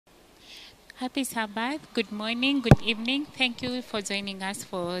Happy Sabbath. Good morning, good evening. Thank you for joining us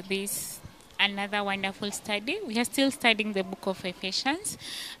for this another wonderful study. We are still studying the book of Ephesians.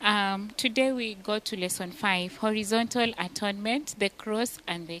 Today we go to lesson 5, Horizontal Atonement, the Cross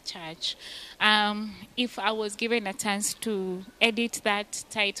and the Church. If I was given a chance to edit that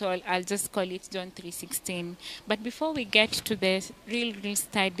title, I'll just call it John 3:16. But before we get to the real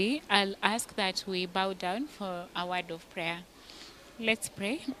study, I'll ask that we bow down for a word of prayer. Let's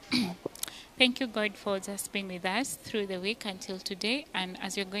pray. Thank you, God, for just being with us through the week until today. And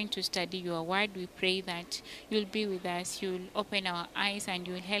as you're going to study your word, we pray that you'll be with us, you'll open our eyes, and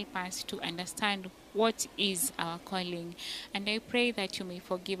you'll help us to understand what is our calling. And I pray that you may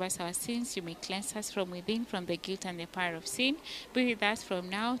forgive us our sins, you may cleanse us from within, from the guilt and the power of sin. Be with us from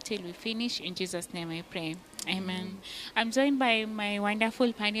now till we finish. In Jesus' name I pray. Amen. I'm joined by my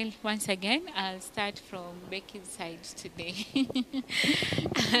wonderful panel once again. I'll start from Becky's side today.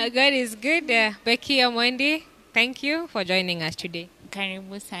 God is good. Becky Amwendi, thank you for joining us today.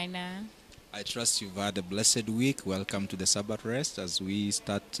 Karibu sana. I trust you've had a blessed week. Welcome to the Sabbath rest as we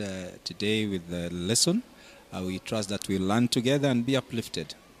start today with the lesson. We trust that we'll learn together and be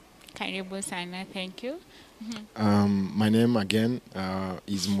uplifted. Karibu sana. Thank you. My name again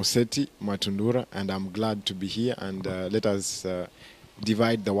is Museti Matundura, and I'm glad to be here, and let us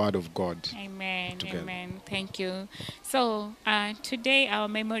divide the word of God. Amen. together. Amen. Thank you. So today our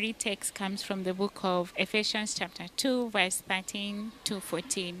memory text comes from the book of Ephesians chapter 2, verse 13 to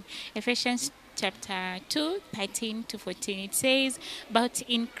 14. Ephesians chapter 2, 13 to 14. It says, "But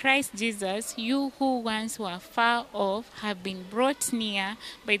in Christ Jesus, you who once were far off have been brought near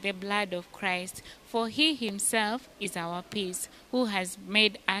by the blood of Christ. For he himself is our peace, who has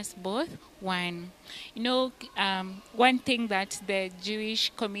made us both one." You know, one thing that the Jewish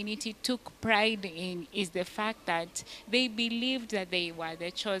community took pride in is the fact that they believed that they were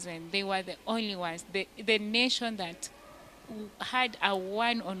the chosen. They were the only ones, the nation that had a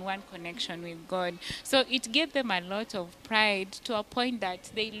one-on-one connection with God. So it gave them a lot of pride, to a point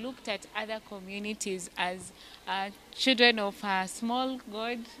that they looked at other communities as children of a small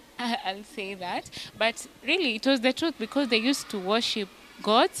God. I'll say that. But really, it was the truth, because they used to worship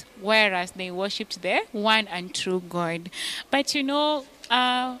gods, whereas they worshipped the one and true God. But you know,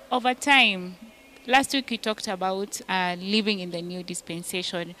 over time, last week we talked about living in the new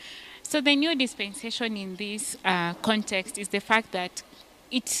dispensation. So the new dispensation in this context is the fact that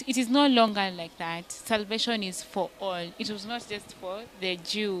it is no longer like that. Salvation is for all. It was not just for the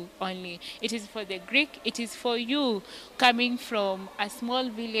Jew only. It is for the Greek. It is for you coming from a small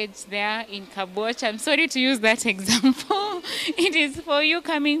village there in Kaboch. I'm sorry to use that example. It is for you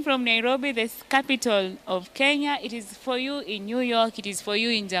coming from Nairobi, the capital of Kenya. It is for you in New York. It is for you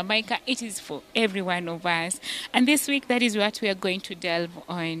in Jamaica. It is for every one of us. And this week, that is what we are going to delve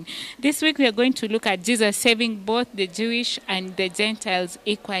on. This week, we are going to look at Jesus saving both the Jewish and the Gentiles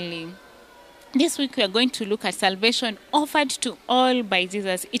equally. This week we are going to look at salvation offered to all by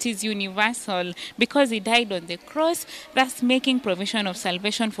Jesus. It is universal because he died on the cross, thus making provision of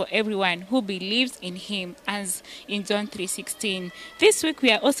salvation for everyone who believes in him, as in John 3:16. This week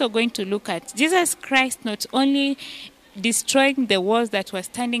we are also going to look at Jesus Christ not only destroying the walls that were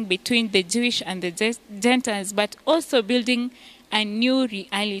standing between the Jewish and the Gentiles, but also building a new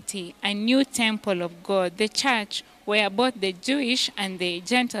reality, a new temple of God, the church, where both the Jewish and the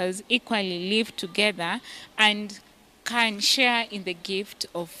Gentiles equally live together and can share in the gift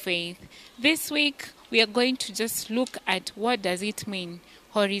of faith. This week, we are going to just look at what does it mean,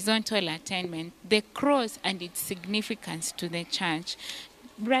 horizontal attainment, the cross and its significance to the church.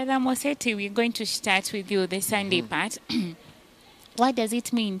 Brother Moseti, we're going to start with you, the Sunday part. What does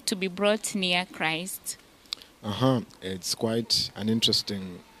it mean to be brought near Christ? It's quite an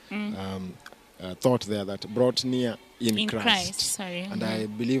interesting thought there, that brought near in Christ. And I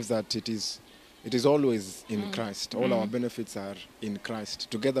believe that it is always in Christ. All our benefits are in Christ,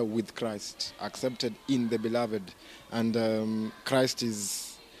 together with Christ, accepted in the beloved. And Christ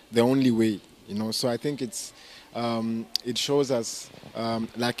is the only way, you know. So I think it shows us,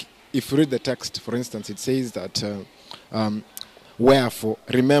 like if you read the text, for instance, it says that, wherefore,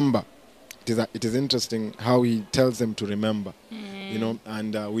 remember. It is interesting how he tells them to remember, you know,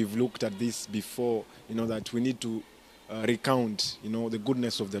 and we've looked at this before, you know, that we need to recount, you know, the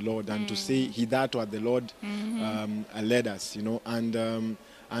goodness of the Lord, and to say he that what the Lord led us, you know, and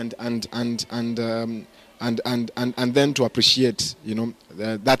then to appreciate, you know,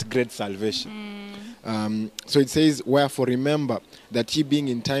 that great salvation. So it says, wherefore remember that ye being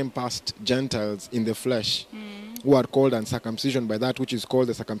in time past Gentiles in the flesh, who are called uncircumcision by that which is called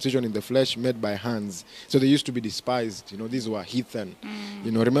the circumcision in the flesh made by hands. So they used to be despised. You know, these were heathen.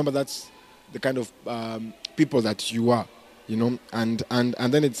 You know, remember that's people that you are, you know. And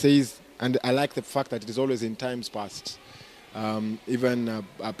then it says, and I like the fact that it is always in times past. Even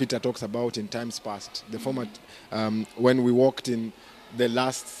Peter talks about in times past, the format when we walked in the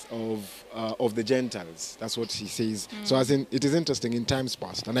lusts of the Gentiles. That's what he says. So as in, it is interesting in times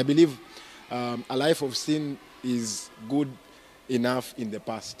past, and I believe a life of sin is good enough in the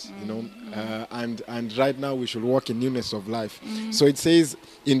past, you know, and right now we should walk in newness of life. So it says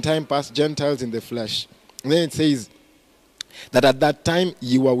in time past, Gentiles in the flesh. And then it says that at that time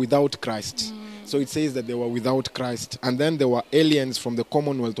you were without Christ. So it says that they were without Christ. And then there were aliens from the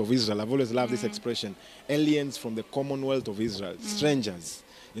Commonwealth of Israel. I've always loved this expression. Aliens from the Commonwealth of Israel. Strangers,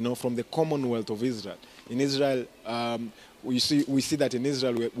 you know, from the Commonwealth of Israel. In Israel, we see that in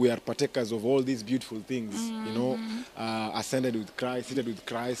Israel we are partakers of all these beautiful things, you know, ascended with Christ, seated with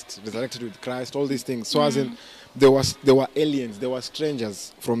Christ, resurrected with Christ, all these things. So as in, there were aliens, there were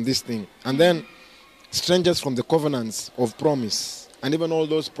strangers from this thing. And then strangers from the covenants of promise. And even all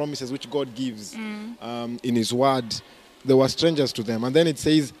those promises which God gives in his word, there were strangers to them. And then it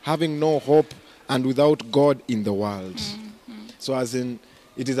says, having no hope and without God in the world. So as in,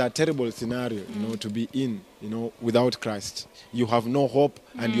 it is a terrible scenario, you know, to be in, you know, without Christ. You have no hope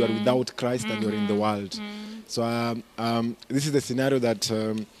and you are without Christ and you're in the world. So this is the scenario that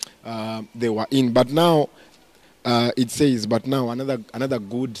they were in. But now, it says, but now, another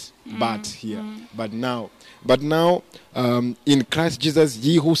good but here. But now, in Christ Jesus,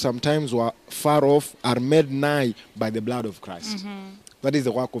 ye who sometimes were far off are made nigh by the blood of Christ. That is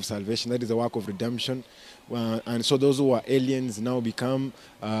the work of salvation. That is the work of redemption. And so those who are aliens now become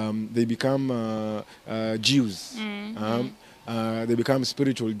Jews. They become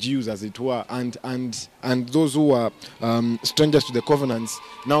spiritual Jews, as it were, and those who are strangers to the covenants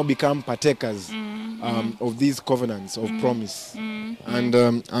now become partakers of these covenants of promise, and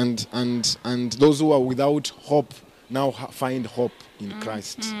those who are without hope now find hope in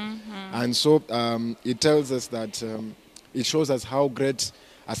Christ. And so it tells us that it shows us how great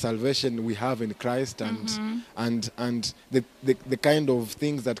a salvation we have in Christ, and the kind of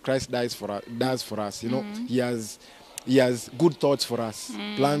things that Christ does for us. You know, He has good thoughts for us,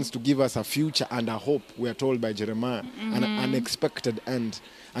 plans to give us a future and a hope, we are told by Jeremiah, an unexpected end.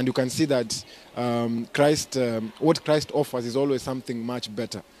 And you can see that what Christ offers is always something much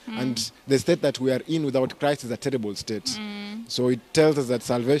better. And the state that we are in without Christ is a terrible state. So it tells us that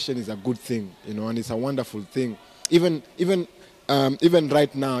salvation is a good thing, you know, and it's a wonderful thing. Even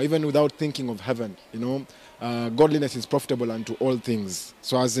right now, even without thinking of heaven, you know, godliness is profitable unto all things.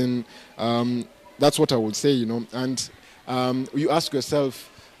 So as in... that's what I would say, you know. And you ask yourself,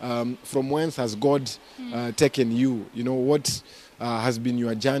 from whence has God taken you? You know, what has been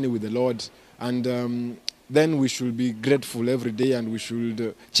your journey with the Lord? And then we should be grateful every day, and we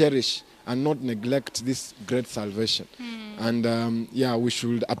should cherish and not neglect this great salvation. And we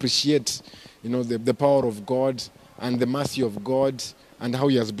should appreciate, you know, the power of God and the mercy of God and how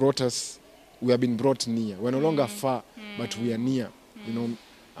He has brought us. We have been brought near. We're no longer far, but we are near, you know.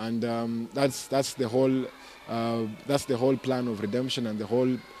 And that's the whole plan of redemption and the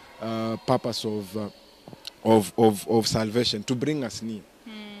whole purpose of salvation, to bring us near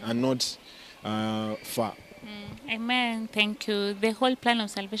and not far. Amen. Thank you. The whole plan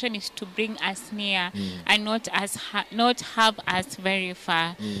of salvation is to bring us near and not have us very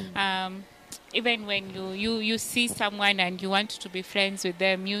far. Even when you see someone and you want to be friends with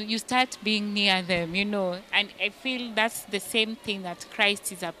them, you start being near them, you know. And I feel that's the same thing that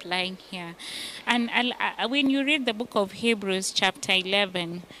Christ is applying here. And when you read the book of Hebrews chapter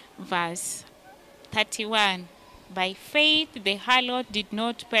 11, verse 31, by faith the harlot did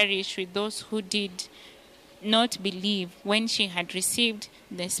not perish with those who did not believe when she had received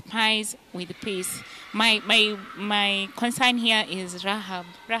the spies with peace. My concern here is Rahab.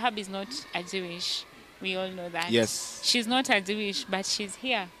 Rahab is not a Jewish. We all know that. Yes. She's not a Jewish, but she's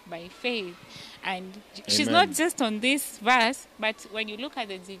here by faith. And she's not just on this verse, but when you look at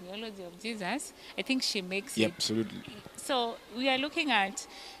the genealogy of Jesus, I think she makes it. Absolutely. So we are looking at,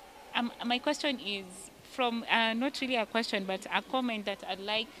 my question is, from not really a question, but a comment that I'd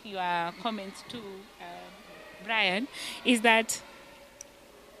like your comment to, Brian, is that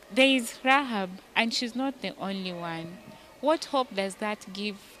there is Rahab, and she's not the only one. What hope does that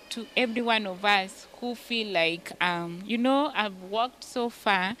give to every one of us who feel like, I've walked so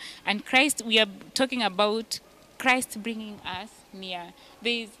far, and Christ, we are talking about Christ bringing us near.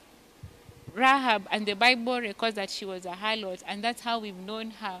 There is Rahab, and the Bible records that she was a harlot, and that's how we've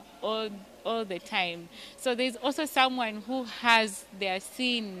known her all the time. So there's also someone who has their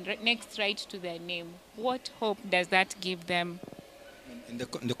sin next right to their name. What hope does that give them? In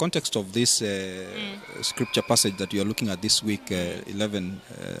the context of this scripture passage that you are looking at this week, 11,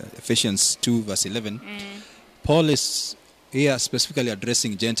 Ephesians 2, verse 11, Paul is here specifically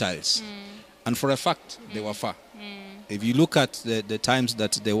addressing Gentiles. And for a fact, they were far. If you look at the times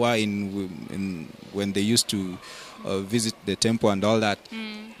that they were in when they used to visit the temple and all that,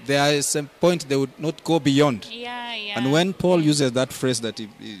 there is a point they would not go beyond. And when Paul uses that phrase that he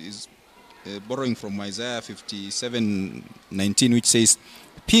is borrowing from Isaiah 57:19, which says,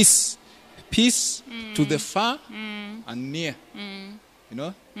 peace to the far and near. You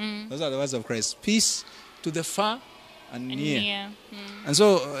know, those are the words of Christ. Peace to the far and near. And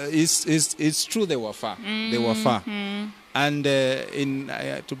so it's true they were far. They were far. And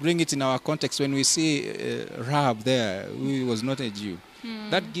to bring it in our context, when we see Rahab there, who was not a Jew,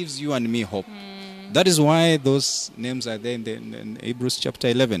 that gives you and me hope. That is why those names are there in Hebrews chapter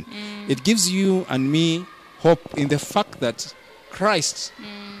 11. It gives you and me hope in the fact that Christ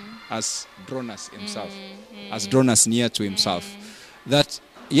has drawn us himself, has drawn us near to himself. That,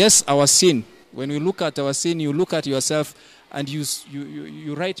 yes, our sin, when we look at our sin, you look at yourself and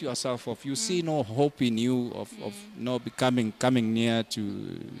you write yourself off. You see no hope in you of no coming near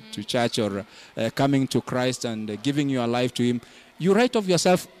to church or coming to Christ and giving your life to him. You write off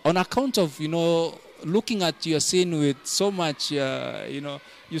yourself on account of, looking at your sin with so much,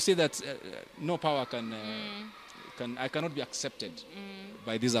 you see that no power I cannot be accepted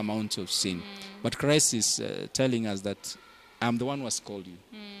by this amount of sin. But Christ is telling us that I'm the one who has called you.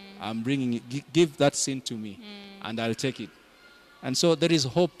 I'm bringing it. Give that sin to me, and I'll take it. And so there is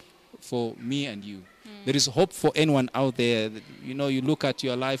hope for me and you. There is hope for anyone out there. You look at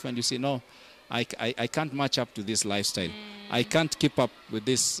your life and you say, no, I can't match up to this lifestyle. I can't keep up with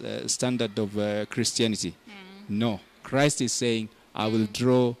this standard of Christianity. No. Christ is saying, I will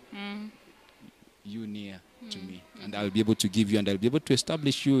draw you near to me, and I'll be able to give you, and I'll be able to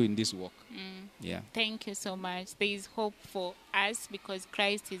establish you in this walk. Yeah. Thank you so much. There is hope for us because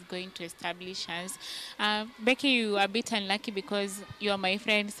Christ is going to establish us. Becky, you are a bit unlucky because you are my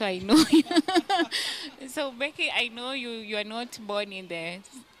friend, so I know you. So, Becky, I know you are not born in the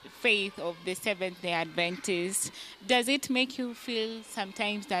faith of the Seventh-day Adventists. Does it make you feel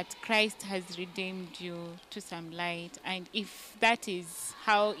sometimes that Christ has redeemed you to some light? And if that is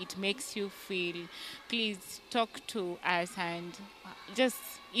how it makes you feel, please talk to us, and just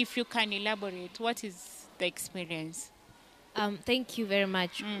if you can elaborate, what is the experience? Thank you very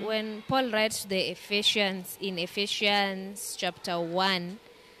much. When Paul writes to the Ephesians in Ephesians chapter 1,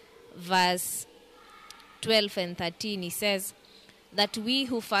 verse 12 and 13, he says that we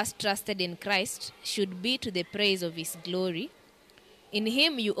who first trusted in Christ should be to the praise of his glory. In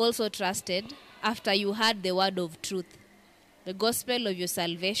him you also trusted after you heard the word of truth, the gospel of your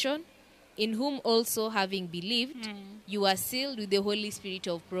salvation, in whom also, having believed, you are sealed with the Holy Spirit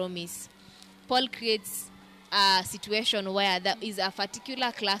of promise. Paul creates a situation where there is a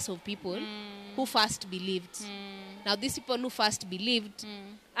particular class of people who first believed. Now, these people who first believed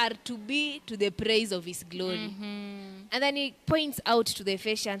are to be to the praise of his glory. And then he points out to the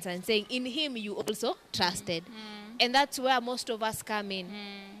Ephesians and saying, in him you also trusted. And that's where most of us come in.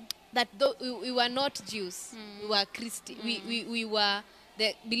 That though we were not Jews, we were Christian. We were,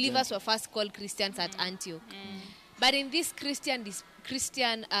 the believers were first called Christians at Antioch. But in this Christian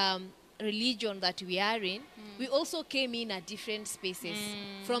religion that we are in, we also came in at different spaces,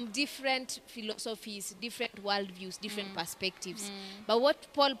 from different philosophies, different worldviews, different perspectives. But what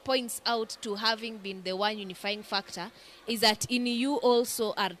Paul points out to having been the one unifying factor is that in you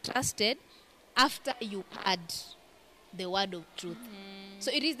also are trusted after you had the word of truth.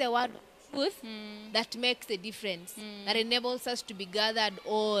 So it is the word of truth that makes the difference, that enables us to be gathered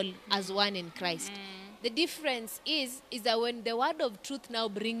all as one in Christ. The difference is that when the word of truth now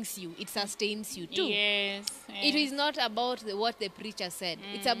brings you, it sustains you too. Yes. It is not about what the preacher said.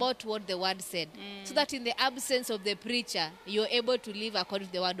 It's about what the word said. So that in the absence of the preacher, you're able to live according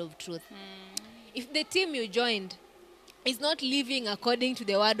to the word of truth. If the team you joined is not living according to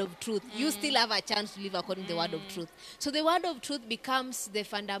the word of truth, you still have a chance to live according to the word of truth. So the word of truth becomes the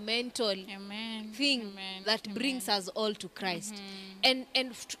fundamental thing that brings us all to Christ. And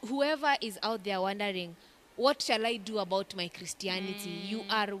whoever is out there wondering, what shall I do about my Christianity? You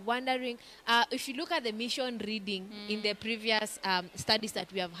are wondering, if you look at the mission reading in the previous studies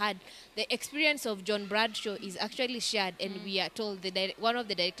that we have had, the experience of John Bradshaw is actually shared, and we are told, one of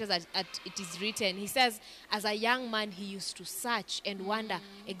the directors at it is written, he says, as a young man, he used to search and wonder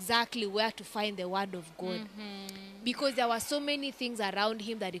exactly where to find the word of God. Because there were so many things around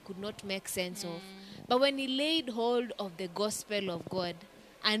him that he could not make sense of. But when he laid hold of the gospel of God,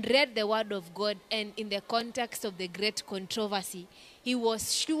 and read the word of God, and in the context of the great controversy, he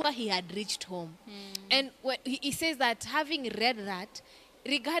was sure he had reached home. And when he says that, having read that,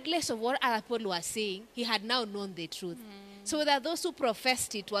 regardless of what other people were saying, he had now known the truth. So that those who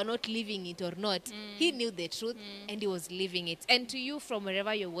professed it were not living it or not, he knew the truth and he was living it. And to you, from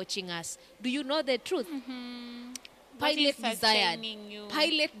wherever you're watching us, do you know the truth? Pilate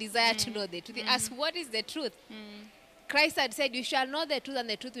desired to know the truth. He asked, what is the truth? Christ had said, you shall know the truth, and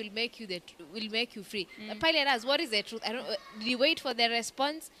the truth will make you free. Pilate asked, what is the truth? Did he wait for the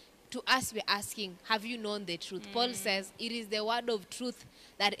response? To us, we're asking, have you known the truth? Paul says, it is the word of truth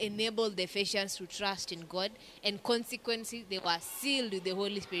that enabled the Ephesians to trust in God, and consequently, they were sealed with the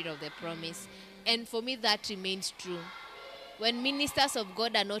Holy Spirit of the promise. And for me, that remains true. When ministers of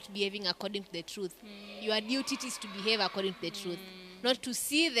God are not behaving according to the truth, your duty is to behave according to the truth. Not to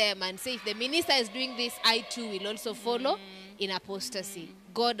see them and say, if the minister is doing this, I too will also follow in apostasy.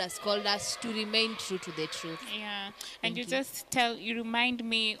 God has called us to remain true to the truth. Yeah. And you remind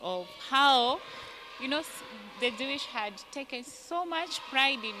me of how, the Jewish had taken so much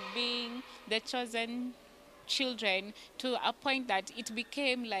pride in being the chosen children to a point that it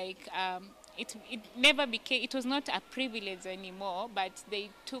became like, it was not a privilege anymore, but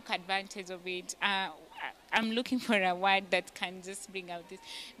they took advantage of it. I'm looking for a word that can just bring out this.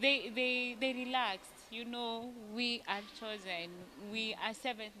 They relaxed. We are chosen. We are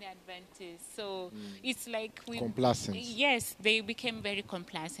Seventh-day Adventists. So it's like complacent. Yes, they became very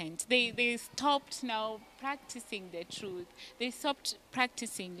complacent. They stopped now practicing the truth. They stopped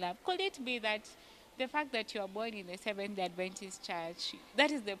practicing love. Could it be that the fact that you are born in the Seventh-day Adventist church,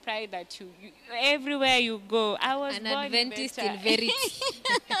 that is the pride that you everywhere you go. I was an born Adventist in verity.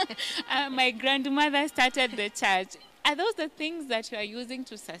 My grandmother started the church. Are those the things that you are using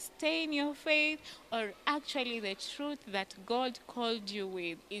to sustain your faith, or actually the truth that God called you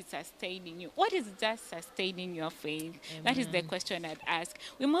with is sustaining you? What is just sustaining your faith? Amen. That is the question I'd ask.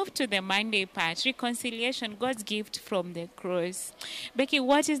 We move to the Monday part, reconciliation, God's gift from the cross. Becky,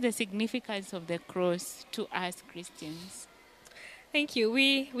 what is the significance of the cross to us Christians? Thank you.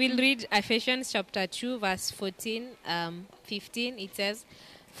 We will read Ephesians chapter 2, verse 15. It says,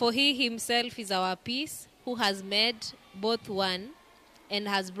 for he himself is our peace, who has made both one and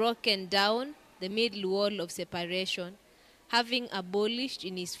has broken down the middle wall of separation, having abolished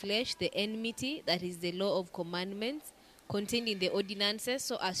in his flesh the enmity, that is the law of commandments, contained in the ordinances,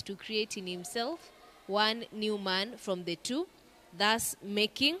 so as to create in himself one new man from the two, thus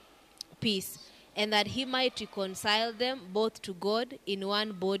making peace, and that he might reconcile them both to God in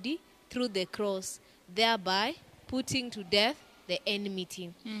one body through the cross, thereby putting to death the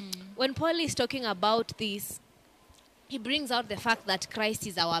enmity. When Paul is talking about this, he brings out the fact that Christ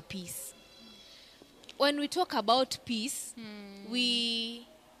is our peace. When we talk about peace, we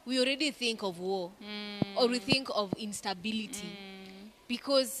already think of war, or we think of instability,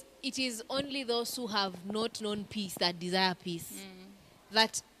 because it is only those who have not known peace that desire peace.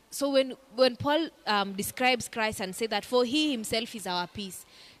 So when Paul describes Christ and says that for he himself is our peace,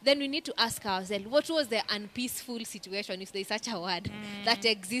 then we need to ask ourselves, what was the unpeaceful situation, if there is such a word, that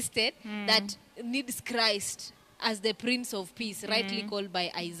existed that needs Christ as the Prince of Peace, rightly called by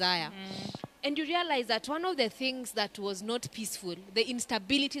Isaiah? And you realize that one of the things that was not peaceful, the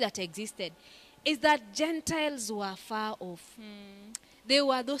instability that existed, is that Gentiles were far off. They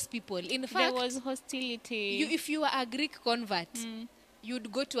were those people. In fact, there was hostility. If you were a Greek convert,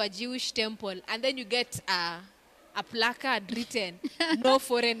 you'd go to a Jewish temple and then you get a placard written, no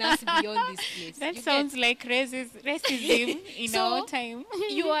foreigners beyond this place. That sounds like racism in our time.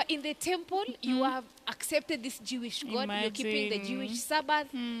 You are in the temple, you have accepted this Jewish God, you're keeping the Jewish Sabbath,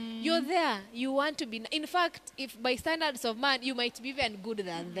 you're there, you want to be. In fact, if by standards of man, you might be even good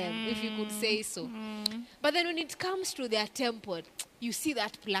than them, if you could say so. But then when it comes to their temple, you see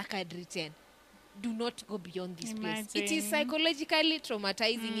that placard written, do not go beyond this place. It is psychologically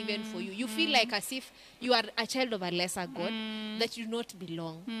traumatizing even for you. You feel like as if you are a child of a lesser God, that you do not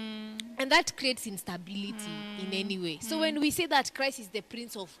belong. And that creates instability in any way. So when we say that Christ is the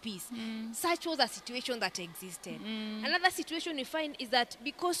Prince of Peace, such was a situation that existed. Another situation we find is that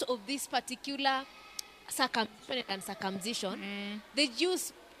because of this particular circumcision, the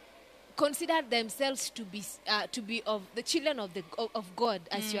Jews considered themselves to be of the children of God,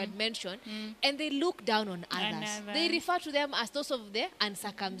 as you had mentioned, and they look down on others. They refer to them as those of the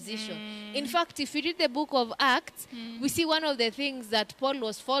uncircumcision. In fact, if you read the book of Acts, we see one of the things that Paul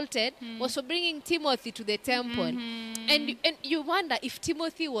was faulted was for bringing Timothy to the temple. And you wonder if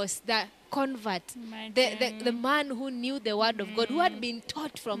Timothy was the convert, the man who knew the word of God, who had been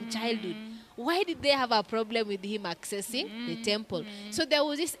taught from childhood. why did they have a problem with him accessing the temple? So there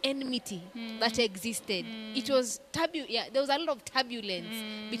was this enmity that existed. It was there was a lot of turbulence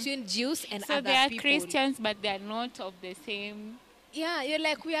between Jews and so other they are people. Christians, but they are not of the same. Yeah, you're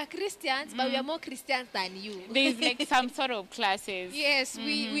like, we are Christians, but we are more Christians than you. There's like some sort of classes. Yes,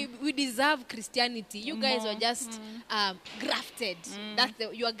 we deserve Christianity. You guys are just grafted.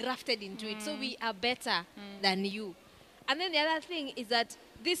 You are grafted into it. So we are better than you. And then the other thing is that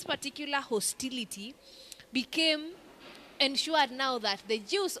this particular hostility became ensured now that the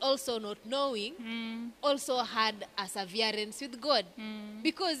Jews, also not knowing, also had a severance with God.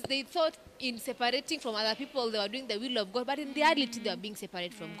 Because they thought in separating from other people, they were doing the will of God, but in reality, they were being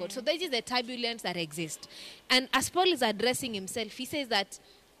separated from God. So this is the turbulence that exists. And as Paul is addressing himself, he says that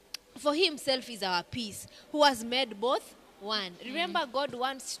for himself is our peace, who has made both one. Remember, God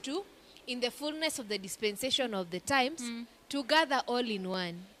wants to, in the fullness of the dispensation of the times, to gather all in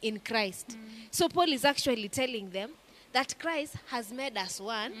one, in Christ. So Paul is actually telling them that Christ has made us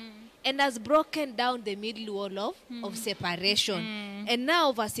one and has broken down the middle wall of separation. And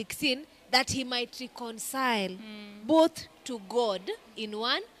now, verse 16, that he might reconcile both to God in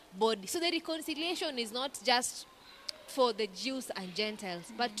one body. So the reconciliation is not just for the Jews and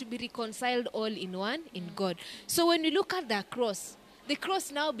Gentiles, but to be reconciled all in one in God. So when you look at the cross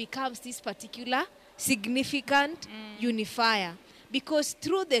now becomes this particular significant unifier, because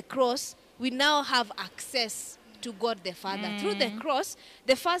through the cross we now have access to God the Father. Through the cross,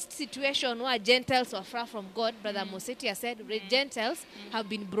 the first situation where Gentiles were far from God, Brother Mosetia said, Gentiles have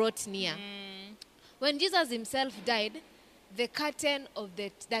been brought near. When Jesus himself died, the curtain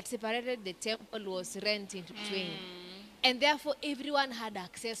that separated the temple was rent into twain. And therefore, everyone had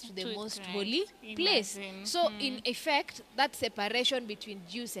access to the most holy place. So, in effect, that separation between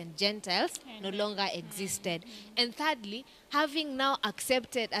Jews and Gentiles no longer existed. And thirdly, having now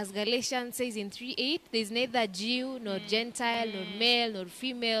accepted, as Galatians says in 3:8, there is neither Jew, nor Gentile, nor male, nor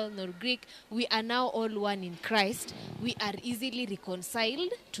female, nor Greek. We are now all one in Christ. We are easily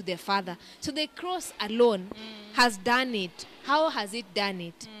reconciled to the Father. So the cross alone has done it. How has it done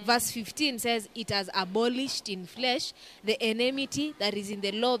it? Verse 15 says, it has abolished in flesh the enmity that is in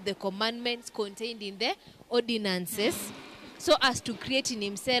the law of the commandments contained in the ordinances, so as to create in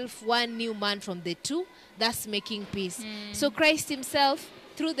himself one new man from the two, thus making peace. So Christ himself,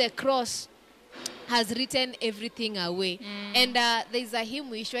 through the cross, has written everything away. And there's a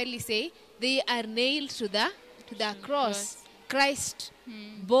hymn we usually say, they are nailed to the cross. Christ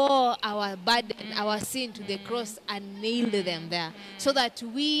bore our burden, our sin to the cross and nailed them there, so that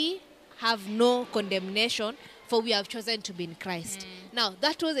we have no condemnation, for we have chosen to be in Christ. Now,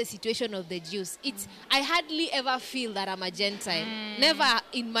 that was the situation of the Jews. I hardly ever feel that I'm a Gentile. Never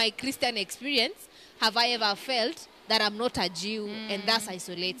in my Christian experience have I ever felt that I'm not a Jew and thus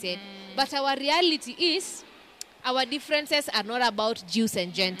isolated. But our reality is, our differences are not about Jews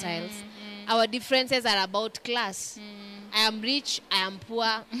and Gentiles. Our differences are about class. I am rich, I am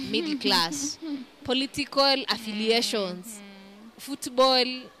poor, middle class. Political affiliations, football,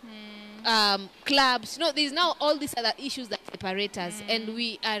 clubs. There's now all these other issues that separate us. And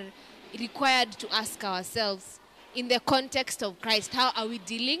we are required to ask ourselves, in the context of Christ, how are we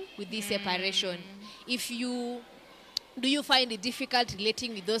dealing with this separation? Do you find it difficult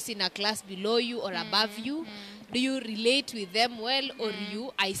relating with those in a class below you or above you? Do you relate with them well, or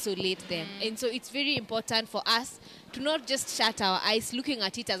you isolate them? And so it's very important for us to not just shut our eyes looking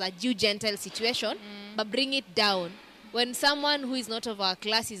at it as a Jew-Gentile situation, but bring it down. When someone who is not of our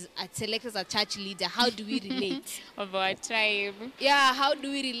class is selected as a church leader, how do we relate? Of our tribe. Yeah, how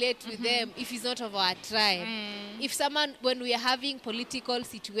do we relate with them if he's not of our tribe? If when we are having political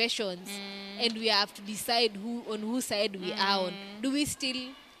situations and we have to decide on whose side we are on, do we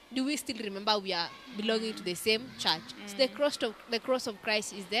still remember we are belonging to the same church? So the cross of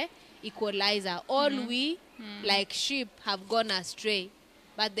Christ is the equalizer. All we, like sheep, have gone astray,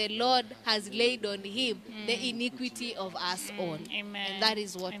 but the Lord has laid on him the iniquity of us all. Amen. And that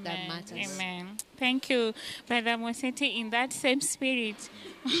is what that matters. Amen. Thank you, Brother Moseti. In that same spirit,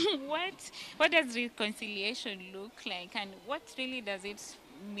 what does reconciliation look like, and what really does it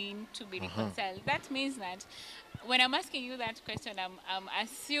mean to be reconciled? That means that when I'm asking you that question, I'm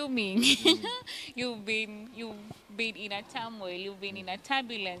assuming you've been in a turmoil, you've been in a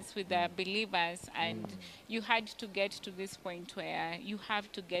turbulence with the believers, and you had to get to this point where you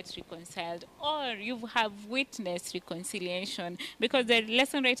have to get reconciled, or you have witnessed reconciliation, because the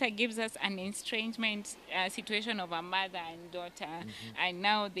lesson writer gives us an estrangement situation of a mother and daughter, and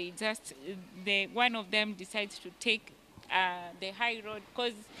now one of them decides to take the high road,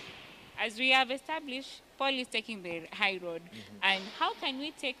 because as we have established, Paul is taking the high road. And how can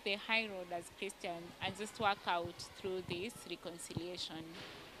we take the high road as Christians and just work out through this reconciliation?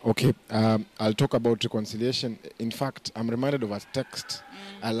 Okay, I'll talk about reconciliation. In fact, I'm reminded of a text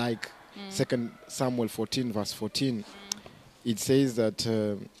I like, 2 Samuel 14, verse 14. It says that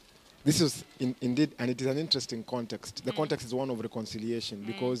this is indeed, and it is an interesting context. The context is one of reconciliation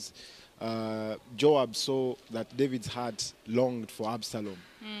because Joab saw that David's heart longed for Absalom,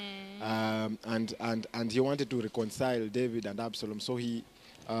 and he wanted to reconcile David and Absalom. So he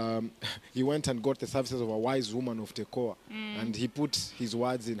went and got the services of a wise woman of Tekoa, and he put his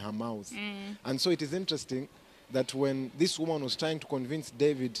words in her mouth. And so it is interesting that when this woman was trying to convince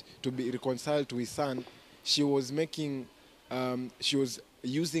David to be reconciled to his son, she was making, she was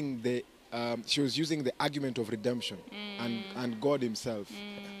using the argument of redemption and God Himself.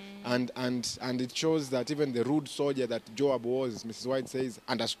 And it shows that even the rude soldier that Joab was, Mrs. White says,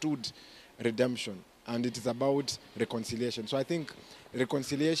 understood redemption. And it is about reconciliation. So I think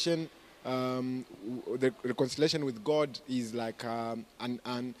reconciliation, the reconciliation with God is like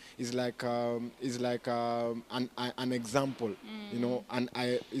an example, you know, and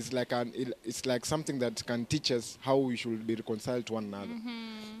it's like something that can teach us how we should be reconciled to one another.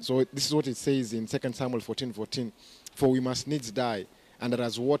 So this is what it says in 2 Samuel 14:14. For we must needs die, and there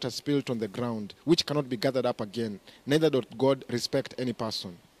is water spilt on the ground, which cannot be gathered up again. Neither doth God respect any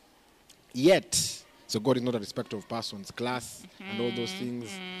person. Yet, so God is not a respecter of persons, class, and all those things.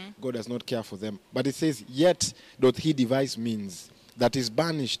 God does not care for them. But it says, yet doth He devise means that is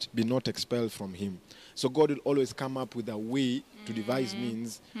banished be not expelled from Him. So God will always come up with a way to devise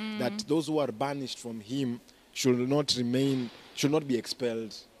means that those who are banished from Him should not be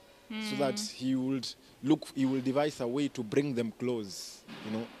expelled, so that He will devise a way to bring them close,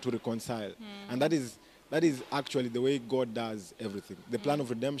 you know, to reconcile. And that is actually the way God does everything. The plan of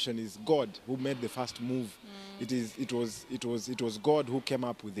redemption is God who made the first move. It was God who came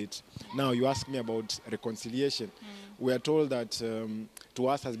up with it. Now you ask me about reconciliation. We are told that to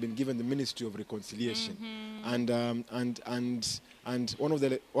us has been given the ministry of reconciliation, and one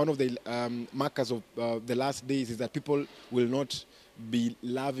of the markers of the last days is that people will not be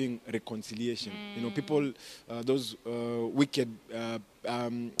loving reconciliation. You know, people, those wicked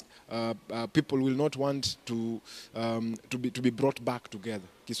people will not want to be brought back together.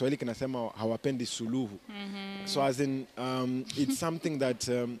 Kiswahili kinasema hawapendi suluhu. So as in, it's something that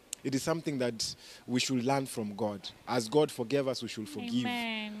it is something that we should learn from God. As God forgave us, we should forgive.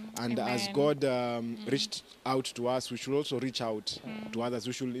 Amen. And Amen. as God reached out to us, we should also reach out to others.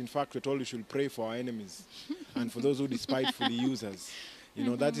 We should, in fact, we're told we should pray for our enemies and for those who despitefully use us. You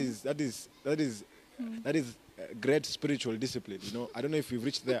know, that is great spiritual discipline. You know, I don't know if we've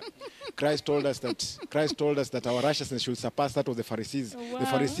reached there. Christ told us that our righteousness should surpass that of the Pharisees. Wow. The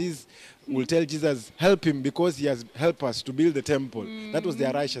Pharisees will tell Jesus, help him because he has helped us to build the temple. That was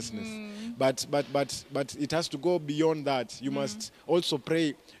their righteousness. But it has to go beyond that. You must also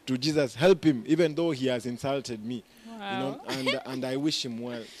pray to Jesus, help him, even though he has insulted me. Wow. You know, and I wish him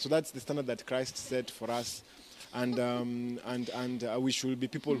well. So that's the standard that Christ set for us. And we should be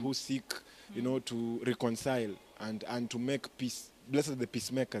people who seek, you know, to reconcile and to make peace. Blessed are the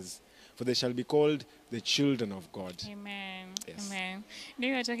peacemakers, for they shall be called the children of God. Amen. Yes. Amen. Now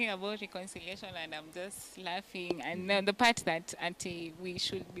you are talking about reconciliation, and I'm just laughing. And now the part that we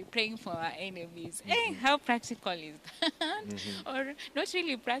should be praying for our enemies. How practical is that? Or not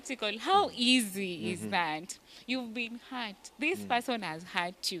really practical. How easy is that? You've been hurt. This person has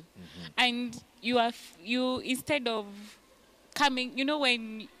hurt you, and you instead of coming, you know,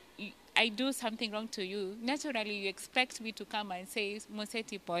 when I do something wrong to you, naturally you expect me to come and say,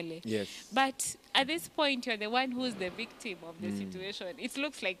 Moseti Pole. Yes. But at this point, you're the one who's the victim of the situation. It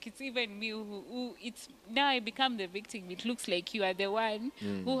looks like it's even me who it's now I become the victim. It looks like you are the one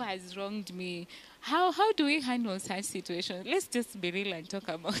who has wronged me. How do we handle such situations? Let's just be real and talk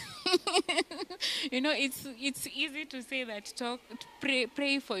about you know, it's easy to say that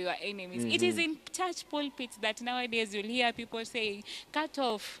pray for your enemies. It is in church pulpits that nowadays you'll hear people saying, cut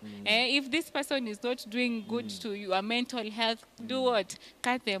off. If this person is not doing good to your mental health, do what?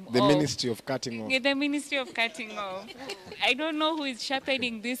 Cut them off. The ministry of cutting off. Yeah, the ministry of cutting off. I don't know who is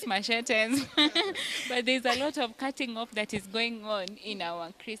sharpening these machetes, but there's a lot of cutting off that is going on in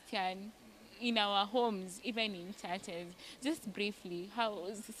our in our homes, even in churches. Just briefly,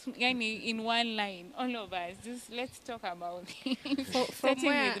 in one line, all of us, just let's talk about starting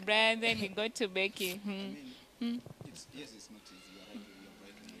with Brian, then we go to Becky. It's not easy.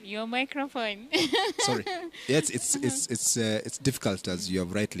 Your microphone. Sorry. Yes, it's difficult, as you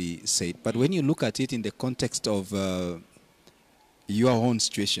have rightly said. But when you look at it in the context of your own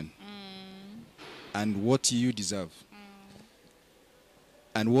situation, and what you deserve.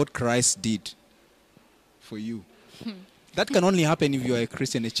 And what Christ did for you. That can only happen if you are a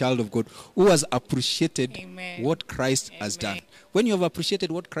Christian, a child of God, who has appreciated Amen. what Christ has done. When you have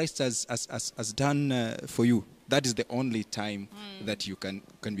appreciated what Christ has done for you, that is the only time that you can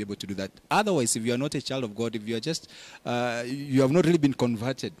be able to do that. Otherwise, if you are not a child of God, if you are just, you have not really been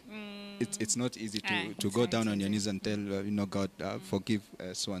converted, it's not easy to go down on your knees and tell, God, forgive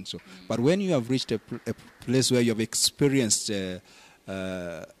so and so. But when you have reached a place where you have experienced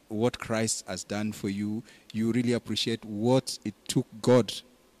what Christ has done for you, you really appreciate what it took God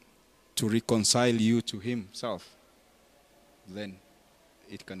to reconcile you to himself, then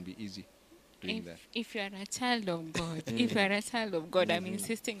it can be easy doing that. If you are a child of God, if you are a child of God, I'm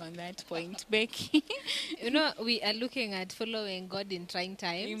insisting on that point, Becky. We are looking at following God in trying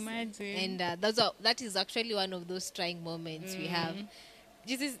times. Imagine. And that is actually one of those trying moments we have.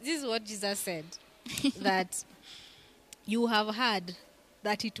 This is what Jesus said, that you have heard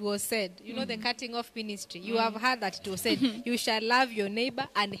that it was said, the cutting off ministry. You have heard that it was said, you shall love your neighbor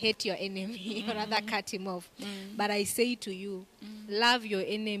and hate your enemy, or rather cut him off. But I say to you, love your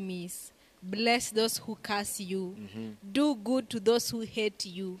enemies, bless those who curse you, do good to those who hate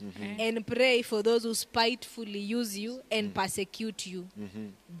you, and pray for those who spitefully use you and persecute you,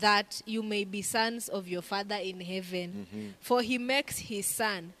 that you may be sons of your Father in heaven. For he makes his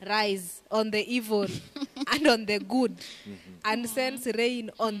sun rise on the evil and on the good, and sends rain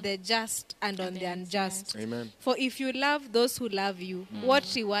on the just and on the unjust. Amen. For if you love those who love you,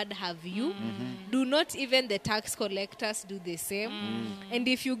 what reward have you? Do not even the tax collectors do the same? And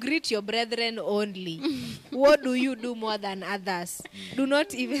if you greet your brethren only, what do you do more than others? Do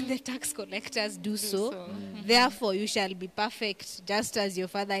not even the tax collectors do so? Therefore you shall be perfect, just as your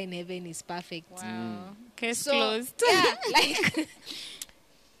Father in heaven is perfect. Wow. Case So, closed. yeah, like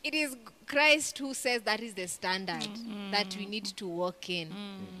it is Christ who says that is the standard that we need to walk in.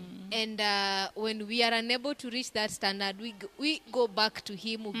 And when we are unable to reach that standard, we go back to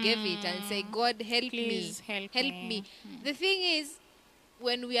him who gave it and say, God, Please me. help me. The thing is,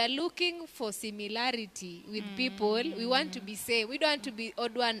 when we are looking for similarity with people, we want to be same. We don't want to be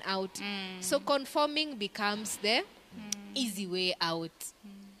odd one out. So conforming becomes the easy way out.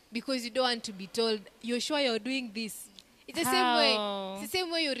 Because you don't want to be told, you're sure you're doing this. It's the same way. It's the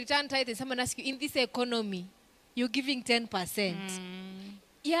same way you return tithe and someone asks you, in this economy, you're giving 10%.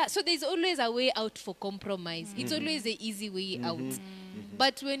 Yeah, so there's always a way out for compromise. It's always the easy way out.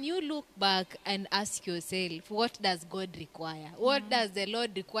 But when you look back and ask yourself, what does God require? What does the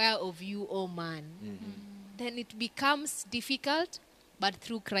Lord require of you, oh man? Then it becomes difficult, but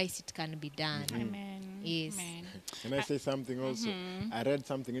through Christ it can be done. Amen. Yes. Amen. Can I say something also? I read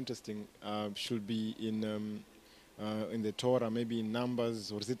something interesting. Should be in the Torah, maybe in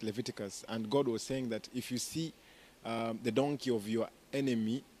Numbers, or is it Leviticus? And God was saying that if you see the donkey of your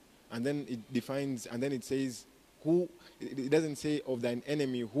enemy, and then it defines, and then it says, it doesn't say of thine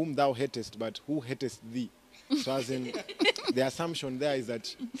enemy whom thou hatest, but who hatest thee. So as in, the assumption there is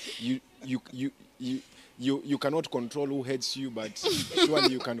that you cannot control who hates you, but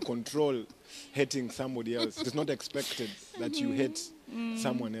surely you can control hating somebody else. It's not expected that you hate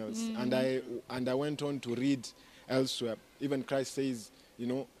someone else. And I went on to read elsewhere. Even Christ says,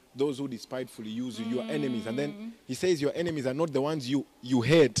 those who despitefully use you, your enemies. And then he says your enemies are not the ones you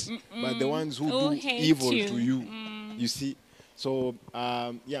hate, but the ones who do evil to you. You see? So,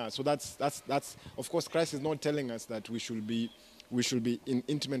 so that's of course, Christ is not telling us that we should be in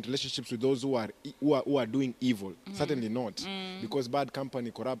intimate relationships with those who are doing evil. Certainly not. Because bad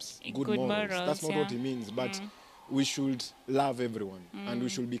company corrupts good morals. That's not what he means. But we should love everyone, and we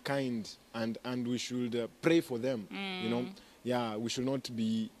should be kind, and we should pray for them. We should not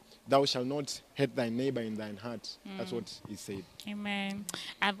be, thou shalt not hate thy neighbor in thine heart. That's what he said. Amen.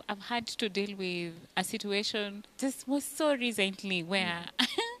 I've had to deal with a situation just was so recently where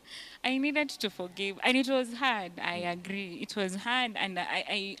I needed to forgive, and it was hard. I agree, it was hard, and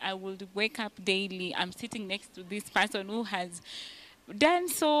I would wake up daily. I'm sitting next to this person who has done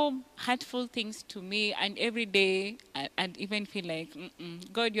so hurtful things to me, and every day I'd even feel like,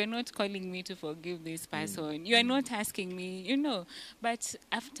 God, you're not calling me to forgive this person. You're not asking me, But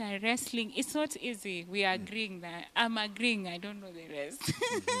after wrestling, it's not easy. We are agreeing that. I'm agreeing. I don't know the rest.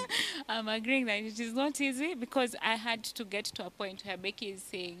 I'm agreeing that it is not easy, because I had to get to a point where Becky is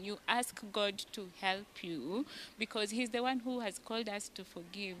saying, you ask God to help you, because he's the one who has called us to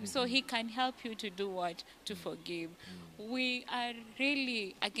forgive. So he can help you to do what? To forgive. We are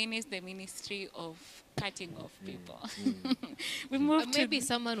really against the ministry of cutting off people. We moved Maybe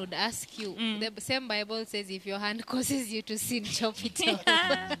someone would ask you, the same Bible says if your hand causes you to sin, chop it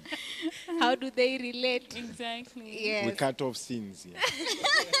off. How do they relate? Exactly. Yes. We cut off sins. Yeah.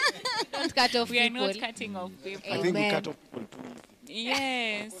 Don't cut off We are people. not cutting off people. I think we Amen. cut off people too easy.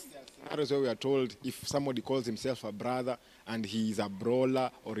 Yes. Scenarios where we are told if somebody calls himself a brother and he is a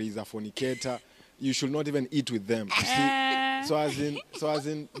brawler or he is a fornicator, you should not even eat with them. You see? So as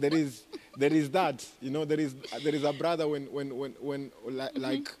in, there is that, there is a brother when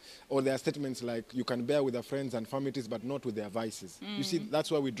like, or there are statements like you can bear with their friends and families but not with their vices. You see,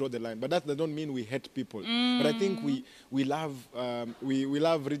 that's where we draw the line. But that does not mean we hate people. But I think we love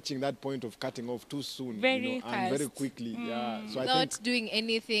reaching that point of cutting off too soon, Very and very fast. quickly. Yeah. So I Without think doing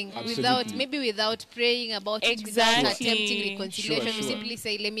anything, Absolutely. without praying about it, Exactly. without attempting reconciliation, Sure. you simply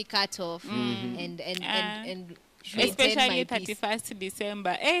say, "Let me cut off," and maintain Especially my peace. 31st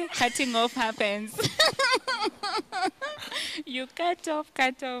December. Cutting off happens. You cut off.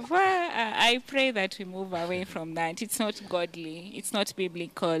 I pray that we move away from that. It's not godly. It's not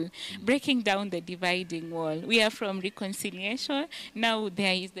biblical. Breaking down the dividing wall. We are from reconciliation. Now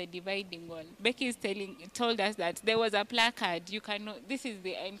there is the dividing wall. Becky told us that there was a placard. You cannot. This is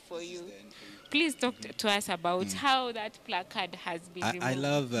the end for you. Please talk to us about how that placard has been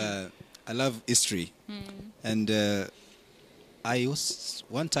removed. I love history, and I was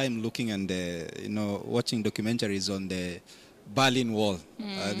one time looking and watching documentaries on the Berlin Wall.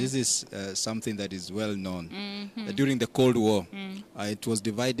 This is something that is well known. During the Cold War, it was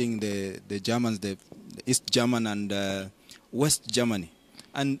dividing the Germans, the East German and West Germany.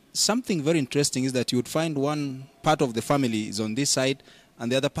 And something very interesting is that you would find one part of the family is on this side,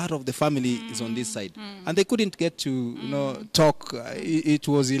 and the other part of the family is on this side. And they couldn't get to talk. It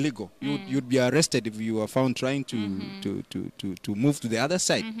was illegal. You'd be arrested if you were found trying to move to the other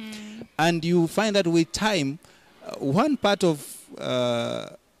side. And you find that with time, one part of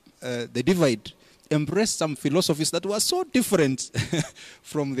the divide embraced some philosophies that were so different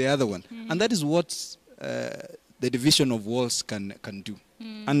from the other one. And that is what the division of walls can do.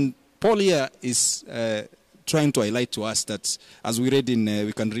 And Paul here is trying to highlight to us that, as we read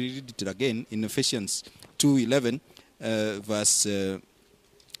we can read it again in Ephesians 2:11, verse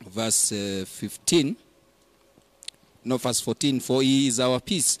 15. No, verse 14. For he is our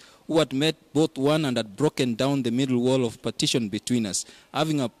peace, who had made both one and had broken down the middle wall of partition between us,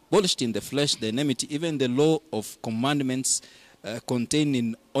 having abolished in the flesh the enmity, even the law of commandments contained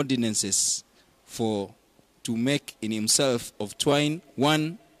in ordinances, for to make in himself of twain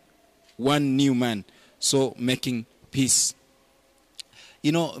one new man, so making peace.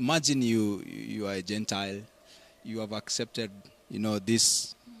 Imagine you are a Gentile, you have accepted,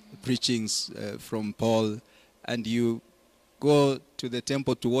 these preachings from Paul, and you go to the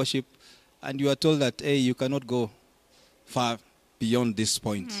temple to worship, and you are told that, hey, you cannot go far beyond this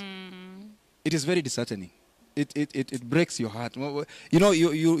point. It is very disheartening. It breaks your heart.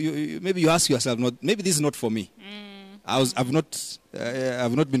 You maybe you ask yourself, maybe this is not for me. I've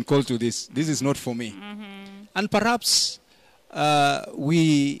not been called to this. This is not for me. And perhaps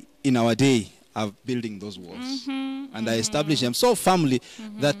we in our day are building those walls, and I establish them so firmly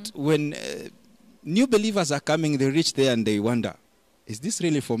that when new believers are coming, they reach there and they wonder, is this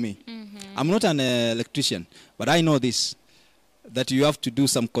really for me? I'm not an electrician, but I know this, that you have to do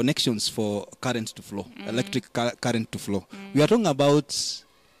some connections for current to flow, electric current to flow. We are talking about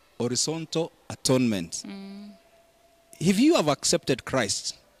horizontal atonement. If you have accepted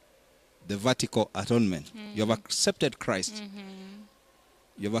Christ, the vertical atonement, you have accepted Christ,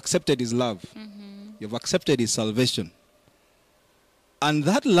 you have accepted his love, you have accepted his salvation, and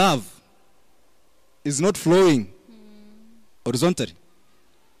that love is not flowing horizontally,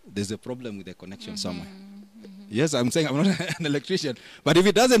 there's a problem with the connection somewhere. Yes, I'm saying I'm not an electrician, but if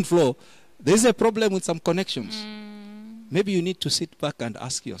it doesn't flow, there's a problem with some connections. Maybe you need to sit back and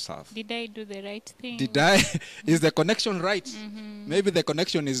ask yourself, did I do the right thing? Is the connection right? Maybe the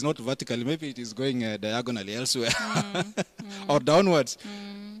connection is not vertically, maybe it is going diagonally elsewhere or downwards.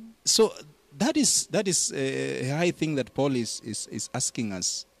 So that is a high thing that Paul is asking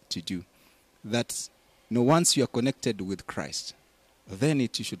us to do. That once you are connected with Christ, then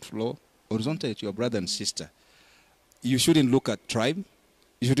it should flow horizontally to your brother and sister. You shouldn't look at tribe.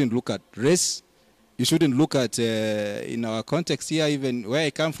 You shouldn't look at race. You shouldn't look at, in our context here, even where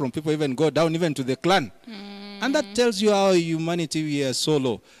I come from, people even go down even to the clan. And that tells you how humanity is so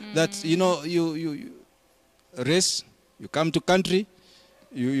low. That, you race, you come to country,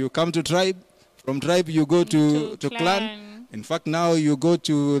 you come to tribe, From tribe you go to clan. In fact, now you go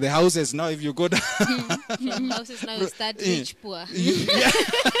to the houses. Now if you go down houses, now you start rich, poor.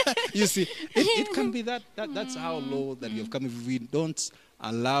 You see, it can be that's how low that we have come. If we don't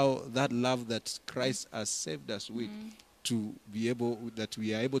allow that love that Christ has saved us with to be able, that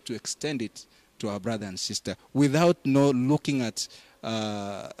we are able to extend it to our brother and sister without looking at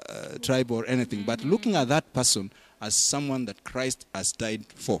tribe or anything, but looking at that person as someone that Christ has died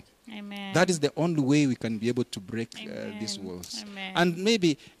for. Amen. That is the only way we can be able to break these walls. Amen. And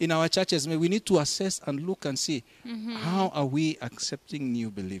maybe in our churches, we need to assess and look and see how are we accepting new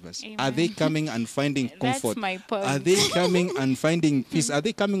believers? Amen. Are they coming and finding comfort? That's my point. Are they coming and finding peace? Are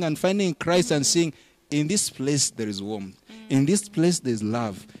they coming and finding Christ and seeing, in this place there is warmth. In this place there is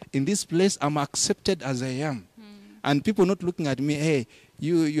love. In this place I'm accepted as I am. And people not looking at me, hey,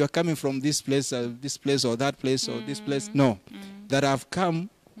 you are coming from this place or that place or this place. No, that I've come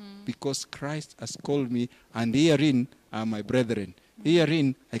because Christ has called me, and herein are my brethren.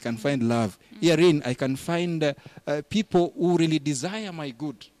 Herein I can find love. Herein I can find people who really desire my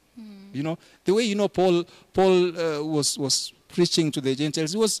good. You know, the way Paul was preaching to the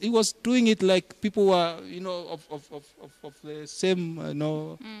Gentiles, he was doing it like people were of the same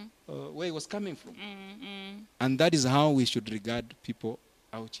where he was coming from. And that is how we should regard people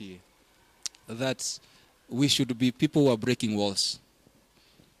out here. That we should be people who are breaking walls.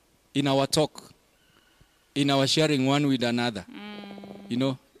 In our talk, in our sharing one with another, in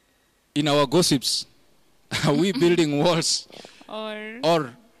our gossips, are we building walls?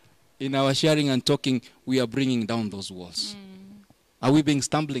 Or in our sharing and talking, we are bringing down those walls? Are we being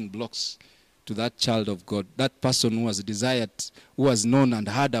stumbling blocks to that child of God, that person who has desired, who has known and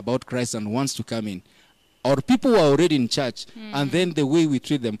heard about Christ and wants to come in? Or people who are already in church, and then the way we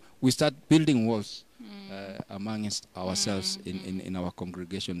treat them, we start building walls amongst ourselves in our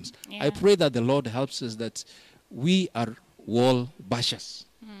congregations. Yeah. I pray that the Lord helps us, that we are wall bashers.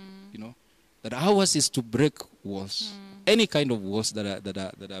 That ours is to break walls, any kind of walls that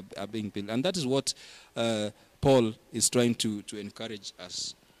are being built, and that is what Paul is trying to encourage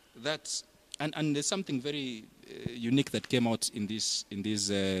us. That and there's something very unique that came out in these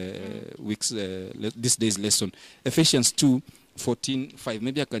weeks, this day's lesson. Ephesians 2:14-5.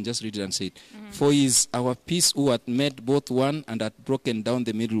 Maybe I can just read it and say it. For he is our peace, who hath made both one and hath broken down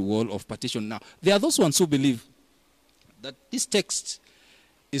the middle wall of partition. Now, there are those ones who believe that this text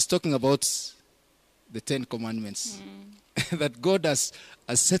is talking about the 10 Commandments. That God has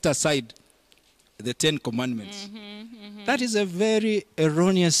set aside the 10 Commandments. That is a very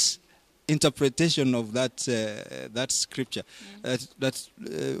erroneous interpretation of that scripture.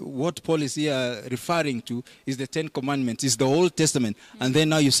 What Paul is here referring to is the 10 Commandments, is the Old Testament. And then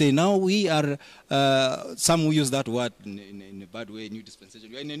now you say, now we are, some who use that word in a bad way, New Dispensation.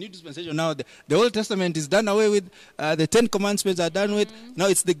 We are in a New Dispensation now. The Old Testament is done away with, the 10 Commandments are done with. Now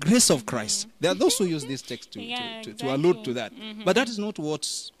it's the grace of Christ. There are those who use this text to allude to that. But that is not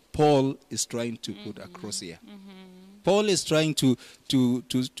what Paul is trying to put across here. Paul is trying to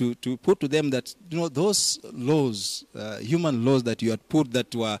put to them that, those laws, human laws that you had put,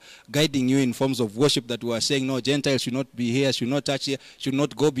 that were guiding you in forms of worship, that were saying, no, Gentiles should not be here, should not touch here, should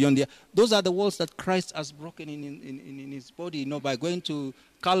not go beyond here. Those are the walls that Christ has broken in his body, by going to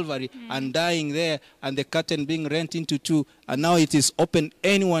Calvary and dying there, and the curtain being rent into two, and now it is open.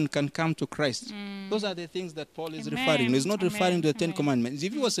 Anyone can come to Christ. Those are the things that Paul is referring to. He's not referring to the 10 Commandments.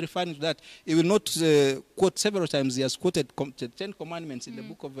 If he was referring to that, he will not quote several times. He has quoted the 10 Commandments in the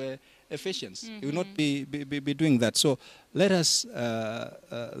book of Ephesians. He will not be doing that. So let us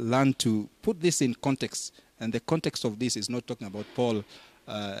learn to put this in context. And the context of this is not talking about Paul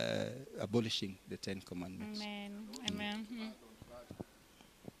abolishing the 10 Commandments. Amen.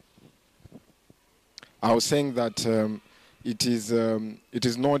 I was saying that it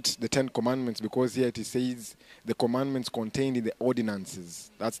is not the 10 Commandments, because here it says the commandments contained in the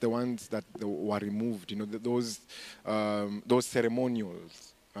ordinances. That's the ones that were removed. Those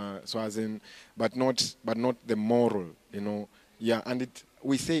ceremonials. So as in, but not the moral. Yeah, and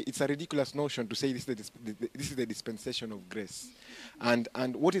we say it's a ridiculous notion to say this is the dispensation of grace. And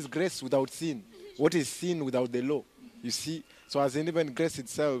what is grace without sin? What is sin without the law? You see, so as in even grace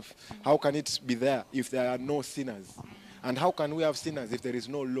itself, how can it be there if there are no sinners? And how can we have sinners if there is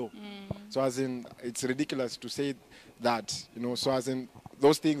no law? So as in, it's ridiculous to say that, so as in,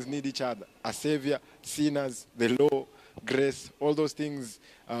 those things need each other. A savior, sinners, the law, grace, all those things,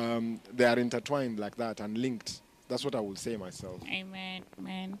 they are intertwined like that and linked. That's what I would say myself. Amen.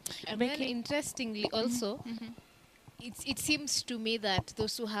 And then interestingly also, it seems to me that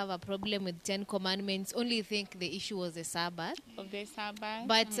those who have a problem with 10 Commandments only think the issue was the Sabbath. Of the Sabbath.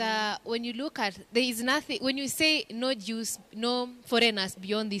 But when you look at, there is nothing, when you say no Jews, no foreigners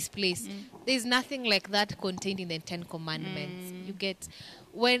beyond this place, there is nothing like that contained in the 10 Commandments. You get,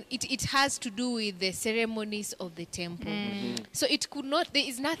 when it has to do with the ceremonies of the temple. So it could not, there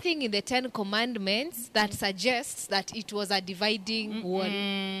is nothing in the 10 Commandments that suggests that it was a dividing wall.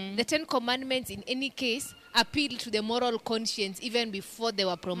 The 10 Commandments in any case appeal to the moral conscience even before they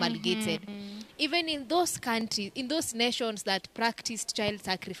were promulgated. Even in those countries, in those nations that practiced child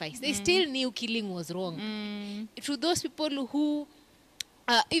sacrifice, they still knew killing was wrong. To those people who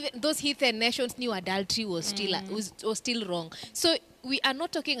even those heathen nations knew adultery was still wrong. So we are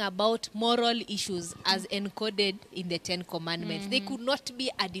not talking about moral issues as encoded in the 10 Commandments. They could not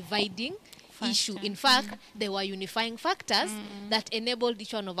be a dividing issue. In fact, they were unifying factors that enabled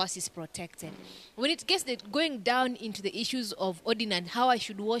each one of us is protected. When it gets going down into the issues of ordinance, how I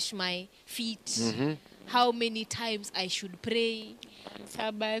should wash my feet, how many times I should pray,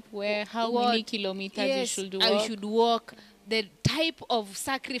 Sabbath, how many kilometers I should walk, the type of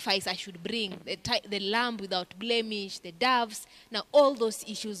sacrifice I should bring, the lamb without blemish, the doves. Now, all those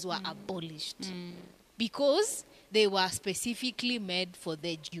issues were abolished because they were specifically made for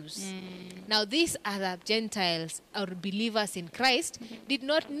the Jews. Now, these other Gentiles or believers in Christ did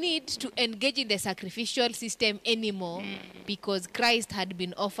not need to engage in the sacrificial system anymore because Christ had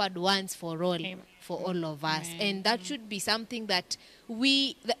been offered once for all. For all of us. And that should be something that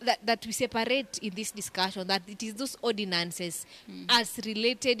we separate in this discussion, that it is those ordinances as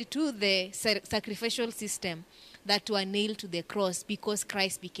related to the sacrificial system that were nailed to the cross because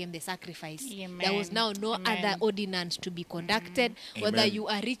Christ became the sacrifice. Amen. There was now no other ordinance to be conducted, whether you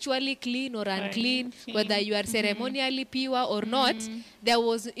are ritually clean or unclean, whether you are ceremonially pure or not.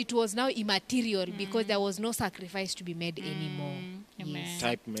 It was now immaterial because there was no sacrifice to be made anymore. Amen.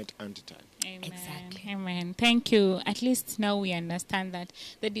 Type met antitype. Amen. Exactly. Amen. Thank you. At least now we understand that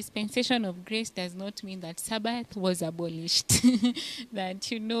the dispensation of grace does not mean that Sabbath was abolished. That,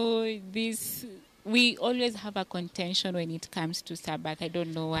 this, we always have a contention when it comes to Sabbath. I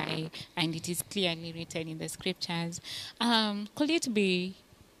don't know why. And it is clearly written in the scriptures. Could it be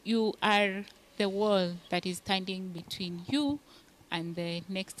you are the wall that is standing between you and the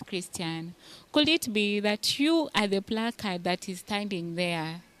next Christian? Could it be that you are the placard that is standing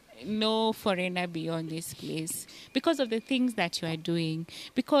there? No foreigner beyond this place, because of the things that you are doing.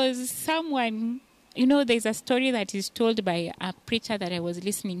 Because someone, there's a story that is told by a preacher that I was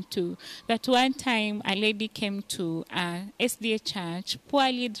listening to, that one time a lady came to a SDA church,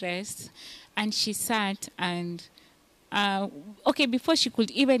 poorly dressed, and she sat and before she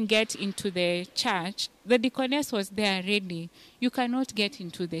could even get into the church, the deaconess was there ready. You cannot get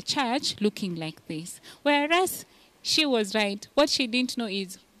into the church looking like this. Whereas she was right. What she didn't know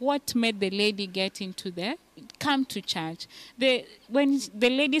is what made the lady come to church. When the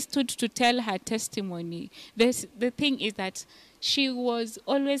lady stood to tell her testimony, the thing is that she was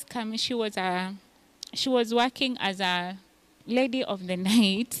always coming. She was working as a lady of the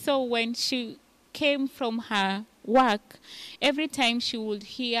night. So when she came from her work, every time she would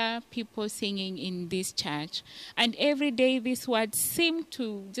hear people singing in this church, and every day this word seemed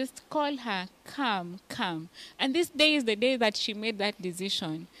to just call her, come, come. And this day is the day that she made that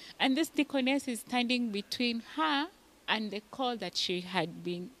decision. And this deaconess is standing between her and the call that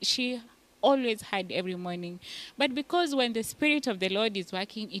she always had every morning. But because when the Spirit of the Lord is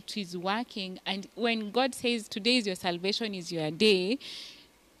working, it is working. And when God says, today is your salvation, is your day,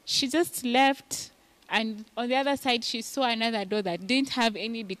 she just left. And on the other side, she saw another door that didn't have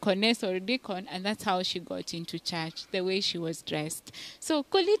any deaconess or deacon, and that's how she got into church, the way she was dressed. So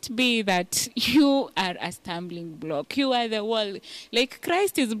could it be that you are a stumbling block? You are the wall. Like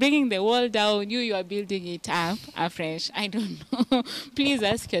Christ is bringing the wall down, you are building it up afresh. I don't know. Please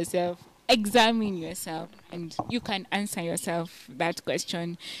ask yourself. Examine yourself, and you can answer yourself that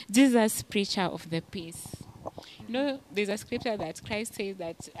question. Jesus, preacher of the peace. There's a scripture that Christ says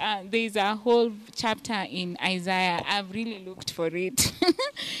that there's a whole chapter in Isaiah. I've really looked for it.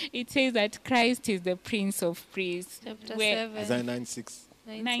 It says that Christ is the Prince of Peace. Chapter 7. Isaiah 9:6.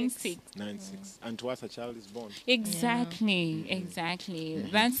 9:6. 9:6. And to us a child is born. Exactly, exactly.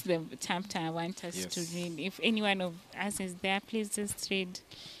 That's the chapter I want us to read. If anyone of us is there, please just read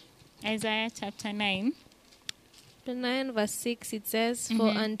Isaiah chapter 9. 9 verse 6, it says, For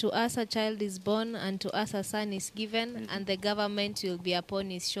unto us a child is born, unto us a son is given, and the government will be upon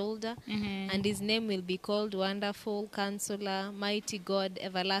his shoulder, and his name will be called Wonderful, Counselor, Mighty God,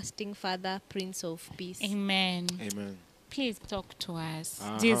 Everlasting Father, Prince of Peace. Amen. Amen. please talk to us.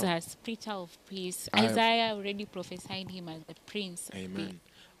 Uh-huh. Jesus, preacher of peace. Isaiah already prophesied him as the prince of Amen. peace.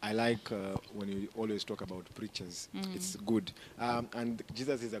 I like when you always talk about preachers. It's good. And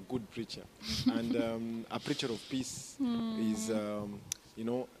Jesus is a good preacher. And a preacher of peace is,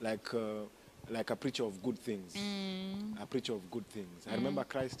 like a preacher of good things. A preacher of good things. I remember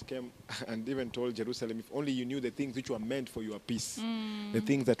Christ came and even told Jerusalem, if only you knew the things which were meant for your peace. The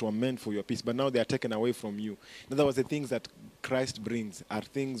things that were meant for your peace. But now they are taken away from you. In other words, the things that Christ brings are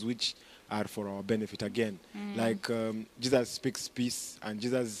things which are for our benefit again. Like Jesus speaks peace, and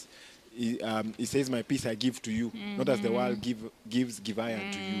Jesus, he says, my peace I give to you, not as the world give I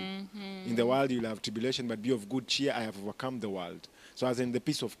unto you. In the world you'll have tribulation, but be of good cheer, I have overcome the world. So as in the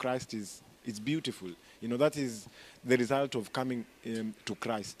peace of Christ it's beautiful. You know, that is the result of coming to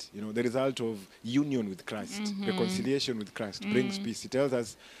Christ. You know, the result of union with Christ, reconciliation with Christ brings peace. He tells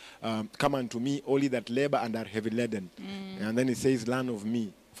us, come unto me, all ye that labor and are heavy laden. And then he says, learn of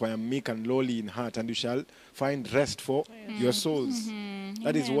me, for I am meek and lowly in heart, and you shall find rest for your souls.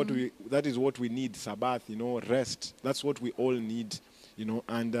 That is what we need, Sabbath, you know, rest. That's what we all need, you know.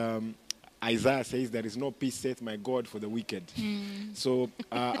 And Isaiah says, there is no peace, saith my God, for the wicked. So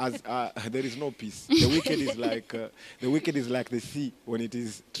there is no peace. The wicked is like the sea when it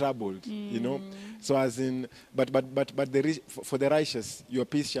is troubled, you know. So as in, but for the righteous, your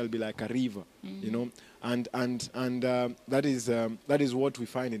peace shall be like a river, you know. And that is what we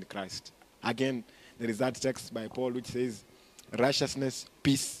find in Christ. Again, there is that text by Paul which says, righteousness,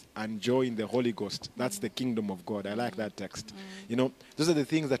 peace, and joy in the Holy Ghost. That's the kingdom of God. I like that text. You know, those are the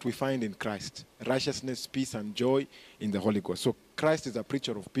things that we find in Christ. Righteousness, peace, and joy in the Holy Ghost. So Christ is a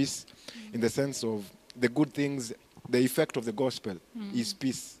preacher of peace in the sense of the good things. The effect of the gospel is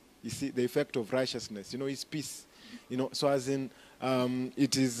peace. You see, the effect of righteousness, you know, is peace. You know, so as in,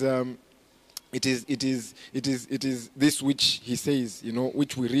 it is this which he says, you know,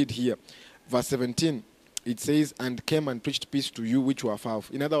 which we read here. Verse 17. It says, and came and preached peace to you which were far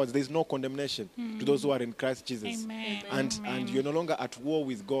off. In other words, there is no condemnation to those who are in Christ Jesus. Amen. And you're no longer at war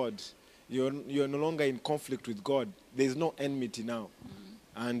with God. You're no longer in conflict with God. There is no enmity now.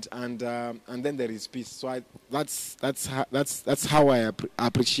 And then there is peace. So that's how I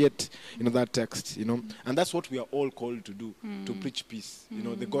appreciate, you know, that text, you know. And that's what we are all called to do, to preach peace, you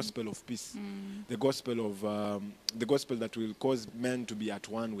know, the gospel of peace, the gospel that will cause men to be at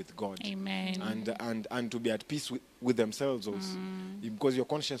one with God. Amen. And to be at peace with themselves also, because your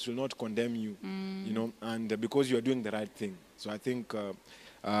conscience will not condemn you, you know, and because you are doing the right thing. So I think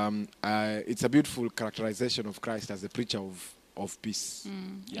it's a beautiful characterization of Christ as the preacher of peace.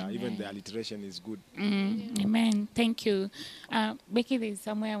 Amen. Even the alliteration is good. Amen. Thank you. Becky, there's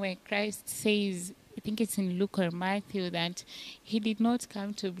somewhere where Christ says, I think it's in Luke or Matthew, that he did not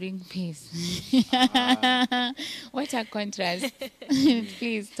come to bring peace. What a contrast.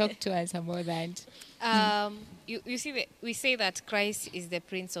 Please talk to us about that. You see, we say that Christ is the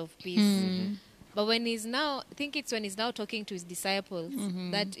Prince of Peace. But when he's now, I think it's when he's now talking to his disciples,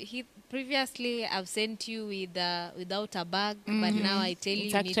 that he previously I've sent you without a bag, but now I tell you,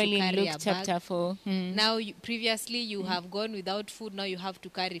 you need to carry Luke a bag. chapter 4. Now, previously you have gone without food, now you have to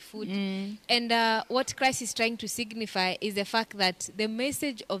carry food. And what Christ is trying to signify is the fact that the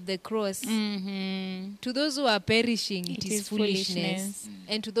message of the cross, to those who are perishing, it is foolishness.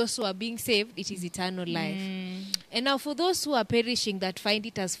 And to those who are being saved, it is eternal life. And now for those who are perishing that find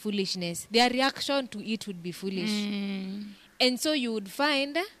it as foolishness, their reaction to it would be foolish. And so you would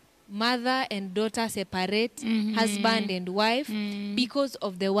find mother and daughter separate, husband and wife, because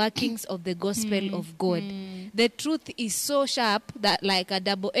of the workings of the gospel of God. The truth is so sharp that, like a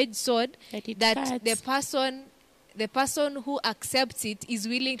double-edged sword, that the person who accepts it is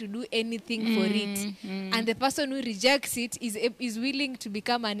willing to do anything for it, and the person who rejects it is willing to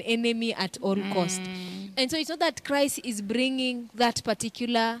become an enemy at all cost. And so it's not that Christ is bringing that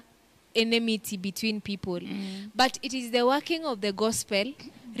particular enmity between people, but it is the working of the gospel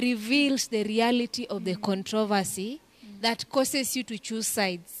reveals the reality of the controversy that causes you to choose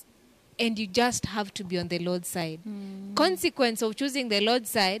sides, and you just have to be on the Lord's side. Consequence of choosing the Lord's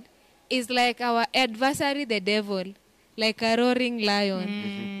side is like our adversary, the devil, like a roaring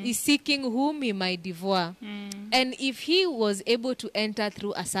lion, is seeking whom he might devour. And if he was able to enter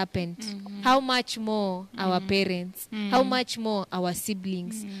through a serpent, how much more our parents, how much more our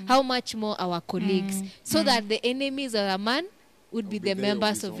siblings, how much more our colleagues, so that the enemies of a man would be the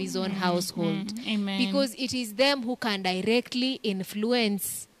members of his own household. Amen. Because it is them who can directly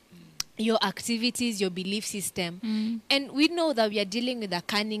influence your activities, your belief system. And we know that we are dealing with a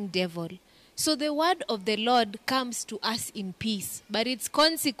cunning devil. So the word of the Lord comes to us in peace, but its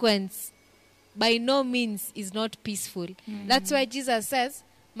consequence by no means is not peaceful. That's why Jesus says,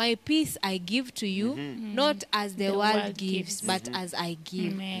 my peace I give to you, not as the world gives, but as I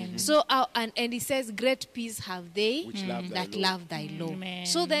give. Amen. So, and he says, great peace have they Which love thy that law. love thy law. Amen.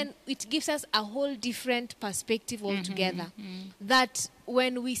 So then it gives us a whole different perspective altogether. That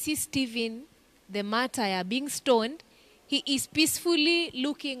when we see Stephen, the martyr, being stoned, he is peacefully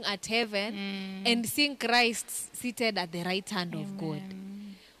looking at heaven and seeing Christ seated at the right hand of God.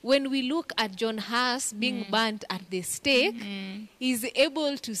 When we look at John Huss being burnt at the stake, he's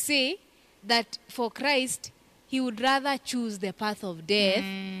able to say that for Christ, he would rather choose the path of death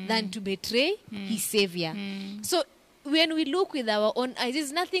than to betray his Savior. So when we look with our own eyes,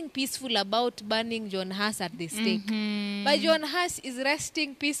 there's nothing peaceful about burning John Huss at the stake. But John Huss is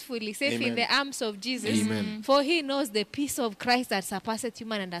resting peacefully, safe in Amen. the arms of Jesus. Amen. For he knows the peace of Christ that surpasses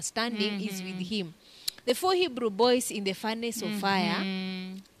human understanding is with him. The 4 Hebrew boys in the furnace of fire,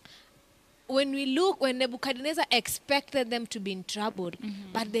 when we look, when Nebuchadnezzar expected them to be in trouble,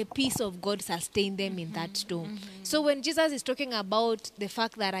 but the peace of God sustained them in that storm. So when Jesus is talking about the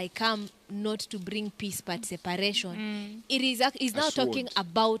fact that I come not to bring peace but separation, he's now talking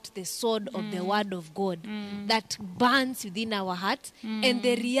about the sword of the word of God that burns within our hearts, and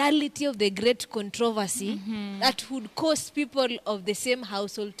the reality of the great controversy that would cause people of the same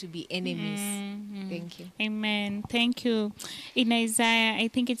household to be enemies. Thank you. Amen. Thank you. In Isaiah, I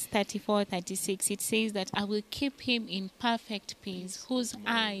think it's 34:36, it says that I will keep him in perfect peace, whose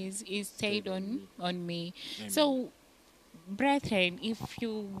eyes is stayed on me. So, brethren, if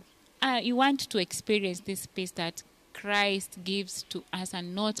you want to experience this peace that Christ gives to us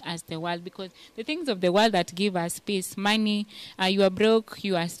and not as the world, because the things of the world that give us peace, money, you are broke,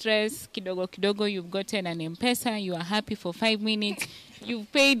 you are stressed, kidogo, you've gotten an M-Pesa, you are happy for 5 minutes,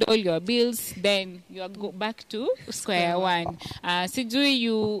 you've paid all your bills, then you are go back to square one. Sijui,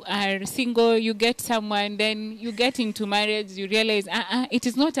 you are single, you get someone, then you get into marriage, you realize, it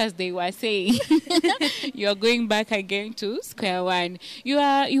is not as they were saying. You are going back again to square one. You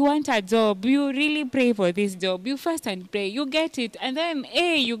want a job, you really pray for this job, you fast and pray, you get it, and then,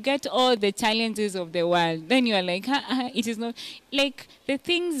 you get all the challenges of the world. Then you are like, it is not, like, the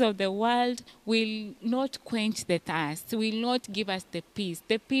things of the world will not quench the thirst, will not give us the peace.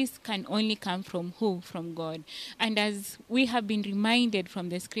 The peace can only come from who? From God. And as we have been reminded from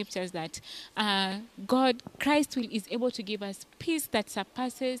the scriptures that Christ is able to give us peace that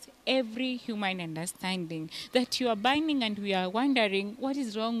surpasses every human understanding. That you are burning and we are wondering what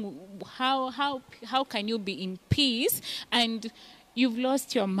is wrong. How can you be in peace and you've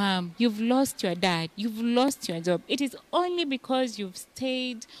lost your mom, you've lost your dad, you've lost your job? It is only because you've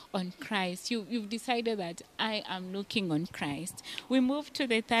stayed on Christ. You've decided that I am looking on Christ. We move to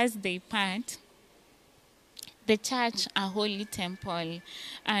the Thursday part. The church, a holy temple.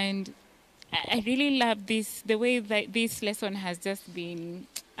 And I really love this, the way that this lesson has just been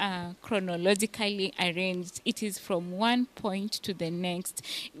chronologically arranged. It is from one point to the next.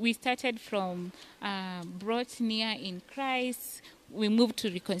 We started from brought near in Christ. We moved to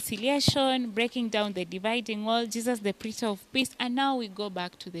reconciliation, breaking down the dividing wall, Jesus the preacher of peace, and now we go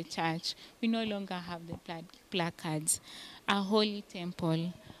back to the church. We no longer have the placards. A holy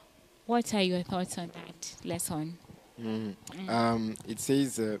temple. What are your thoughts on that lesson? It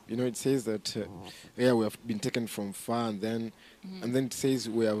says, it says that we have been taken from far, and then it says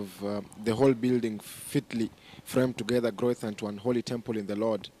we have the whole building fitly framed together, growth unto an holy temple in the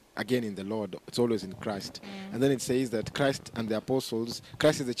Lord. Again, in the Lord, it's always in Christ. And then it says that Christ and the apostles,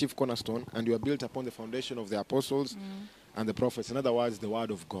 Christ is the chief cornerstone, and you are built upon the foundation of the apostles and the prophets. In other words, the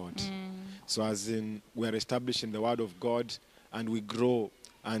word of God. So as in, we are established in the word of God, and we grow,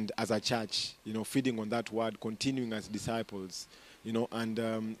 and as a church, feeding on that word, continuing as disciples,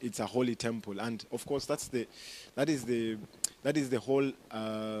 and it's a holy temple. And of course, that is the whole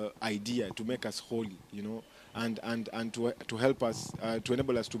idea, to make us holy, and to help us, to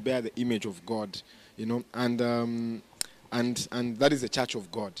enable us to bear the image of God, and that is the church of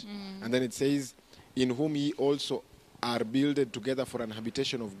God. And then it says, in whom ye also are builded together for an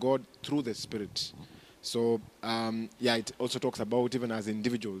habitation of God through the Spirit. So, it also talks about, even as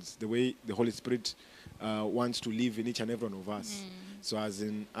individuals, the way the Holy Spirit wants to live in each and every one of us. So as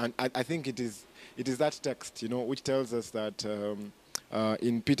in, and I think it is that text, which tells us that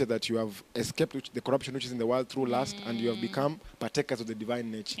in Peter, that you have escaped the corruption which is in the world through lust, and you have become partakers of the divine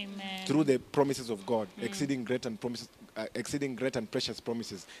nature. Amen. Through the promises of God, exceeding great and precious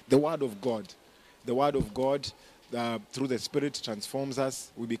promises. The word of God, through the Spirit transforms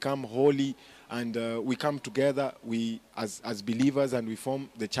us. We become holy, and we come together. We as believers, and we form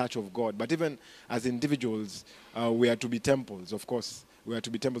the church of God. But even as individuals, we are to be temples, of course. we are to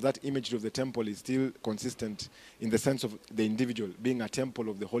be temples. That imagery of the temple is still consistent in the sense of the individual being a temple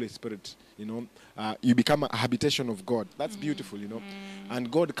of the Holy Spirit. You become a habitation of God. That's beautiful,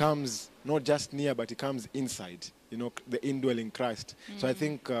 And God comes not just near, but He comes inside. The indwelling Christ. So I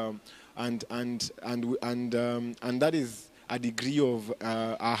think, and that is a degree of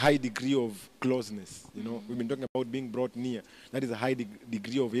a high degree of closeness. We've been talking about being brought near. That is a high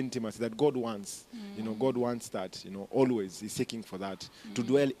degree of intimacy that God wants. God wants that. Always He's seeking for that to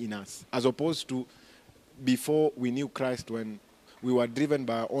dwell in us, as opposed to before we knew Christ, when we were driven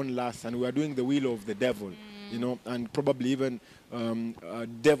by our own lusts and we were doing the will of the devil. And probably even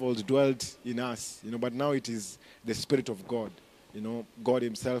devils dwelt in us. But now it is the Spirit of God. God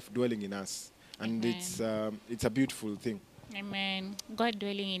Himself dwelling in us, and Amen. it's a beautiful thing. Amen. God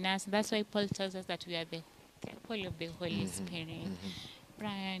dwelling in us. That's why Paul tells us that we are the temple of the Holy Spirit.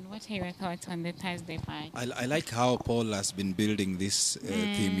 Brian, what are your thoughts on the Thursday part? I like how Paul has been building this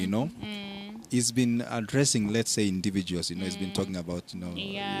theme, He's been addressing, let's say, individuals. He's been talking about,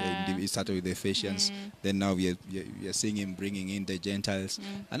 he started with the Ephesians. Then now we are seeing him bringing in the Gentiles.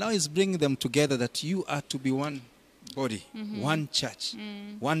 And now he's bringing them together, that you are to be one body, one church,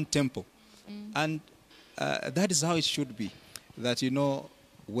 one temple. And that is how it should be. That,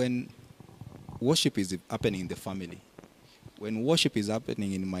 when worship is happening in the family, when worship is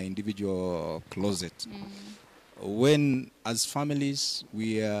happening in my individual closet, when as families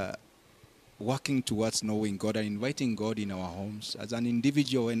we are working towards knowing God and inviting God in our homes, as an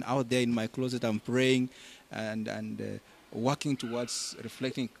individual, and out there in my closet I'm praying and working towards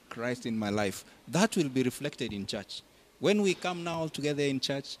reflecting Christ in my life, that will be reflected in church. When we come now together in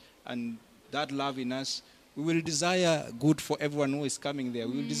church and that love in us, we will desire good for everyone who is coming there.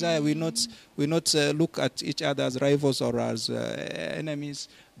 We will desire, we not look at each other as rivals or as enemies.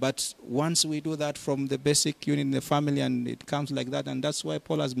 But once we do that from the basic unit in the family, and it comes like that, and that's why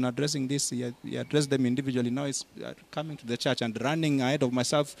Paul has been addressing this. He addressed them individually. Now he's coming to the church and running ahead of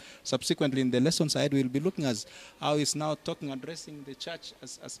myself. Subsequently, in the lessons ahead, we'll be looking at how he's now addressing the church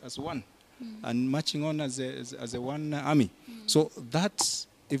as one, and marching on as a one army. So that's,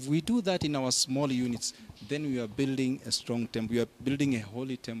 if we do that in our small units, then we are building a strong temple. We are building a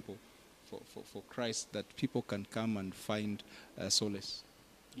holy temple for Christ, that people can come and find solace.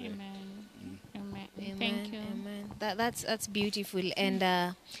 Amen. Amen. Amen. Thank you. Amen. That's beautiful.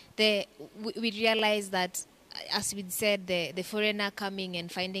 And we realize that, as we said, the foreigner coming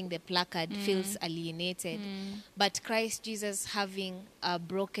and finding the placard feels alienated. But Christ Jesus having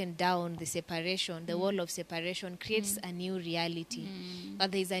broken down the separation, the wall of separation, creates a new reality.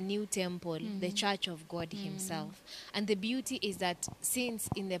 That there is a new temple, the church of God Himself. And the beauty is that, since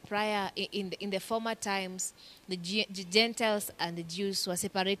in the former times, the Gentiles and the Jews were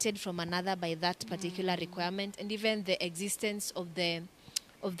separated from another by that particular requirement, and even the existence of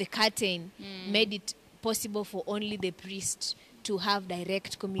the curtain made it possible for only the priest to have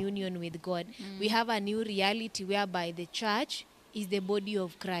direct communion with God. We have a new reality whereby the church is the body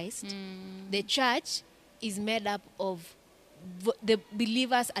of Christ. The church is made up of the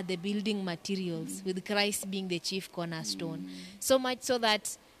believers are the building materials, with Christ being the chief cornerstone. So much so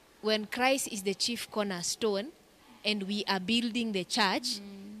that when Christ is the chief cornerstone and we are building the church,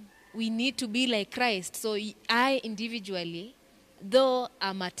 we need to be like Christ. So I individually, though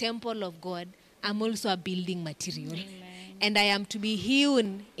I'm a temple of God, I'm also a building material. Amen. And I am to be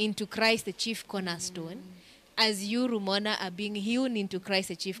hewn into Christ, the chief cornerstone, as you, Rumona, are being hewn into Christ,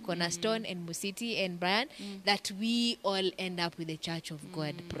 the chief cornerstone, and Musiti and Brian, that we all end up with the church of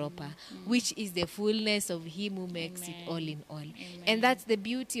God proper, which is the fullness of Him who makes it all in all. And that's the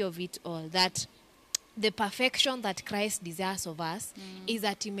beauty of it all, that the perfection that Christ desires of us is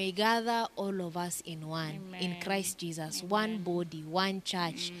that He may gather all of us in one, in Christ Jesus, one body, one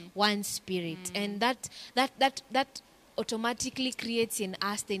church, one spirit. And that automatically creates in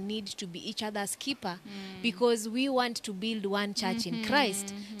us the need to be each other's keeper, because we want to build one church in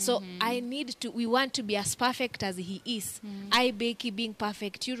Christ. So we want to be as perfect as He is. I, Becky, being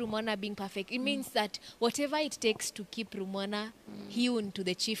perfect, you, Rumona, being perfect. It means that whatever it takes to keep Rumona hewn to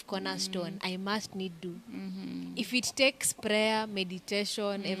the chief cornerstone, I must need do. If it takes prayer,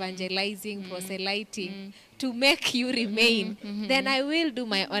 meditation, evangelizing, proselyting to make you remain, then I will do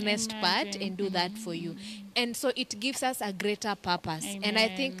my honest part and do that for you. And so it gives us a greater purpose. Amen. And I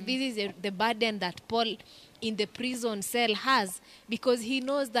think this is the burden that Paul in the prison cell has, because he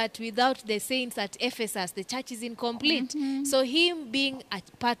knows that without the saints at Ephesus, the church is incomplete. So him being a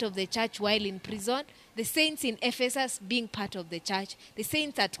part of the church while in prison, the saints in Ephesus being part of the church, the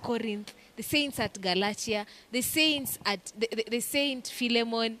saints at Corinth, the saints at Galatia, the saints at the saint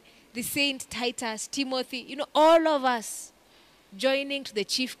Philemon, the saint Titus, Timothy, all of us joining to the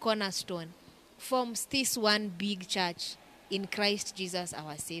chief cornerstone, forms this one big church in Christ Jesus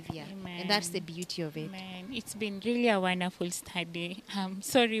our Savior. Amen. And that's the beauty of it. Amen. It's been really a wonderful study.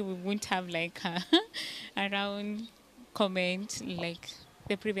 Sorry we won't have like a round comment like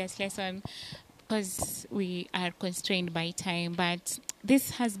the previous lesson because we are constrained by time. But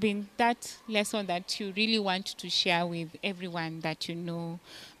this has been that lesson that you really want to share with everyone that you know,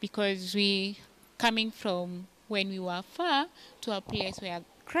 because we coming from when we were far to a place where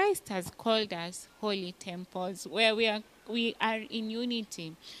Christ has called us holy temples, where we are in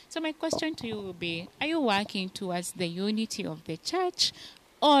unity. So my question to you will be, are you working towards the unity of the church,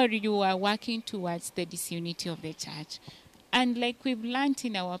 or you are working towards the disunity of the church? And like we've learned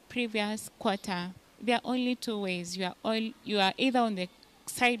in our previous quarter, there are only two ways. You are either on the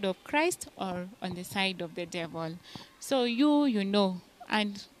side of Christ or on the side of the devil. So you know.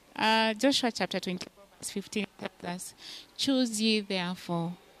 And Joshua chapter 24, verse 15 tells us, choose ye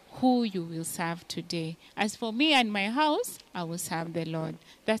therefore who you will serve today. As for me and my house, I will serve the Lord.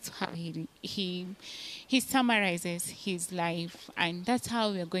 That's how he summarizes his life, and that's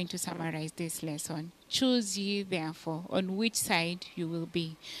how we are going to summarize this lesson. Choose ye therefore on which side you will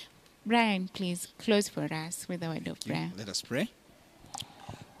be. Brian, please close for us with a word of prayer. Let us pray.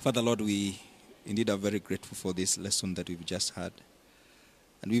 Father Lord, we indeed are very grateful for this lesson that we've just had.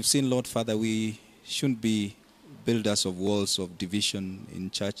 And we've seen, Lord Father, we shouldn't be builders of walls of division in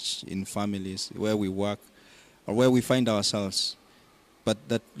church, in families, where we work, or where we find ourselves. But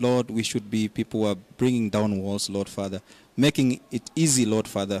that, Lord, we should be people who are bringing down walls, Lord Father, making it easy, Lord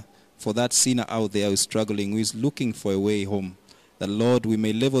Father, for that sinner out there who is struggling, who is looking for a way home. That, Lord, we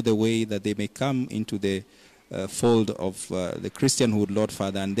may level the way, that they may come into the fold of the Christianhood, Lord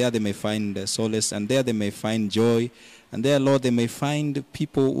Father, and there they may find solace, and there they may find joy, and there, Lord, they may find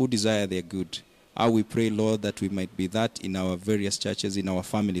people who desire their good. How we pray, Lord, that we might be that in our various churches, in our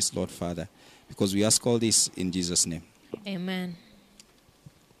families, Lord Father, because we ask all this in Jesus' name. Amen.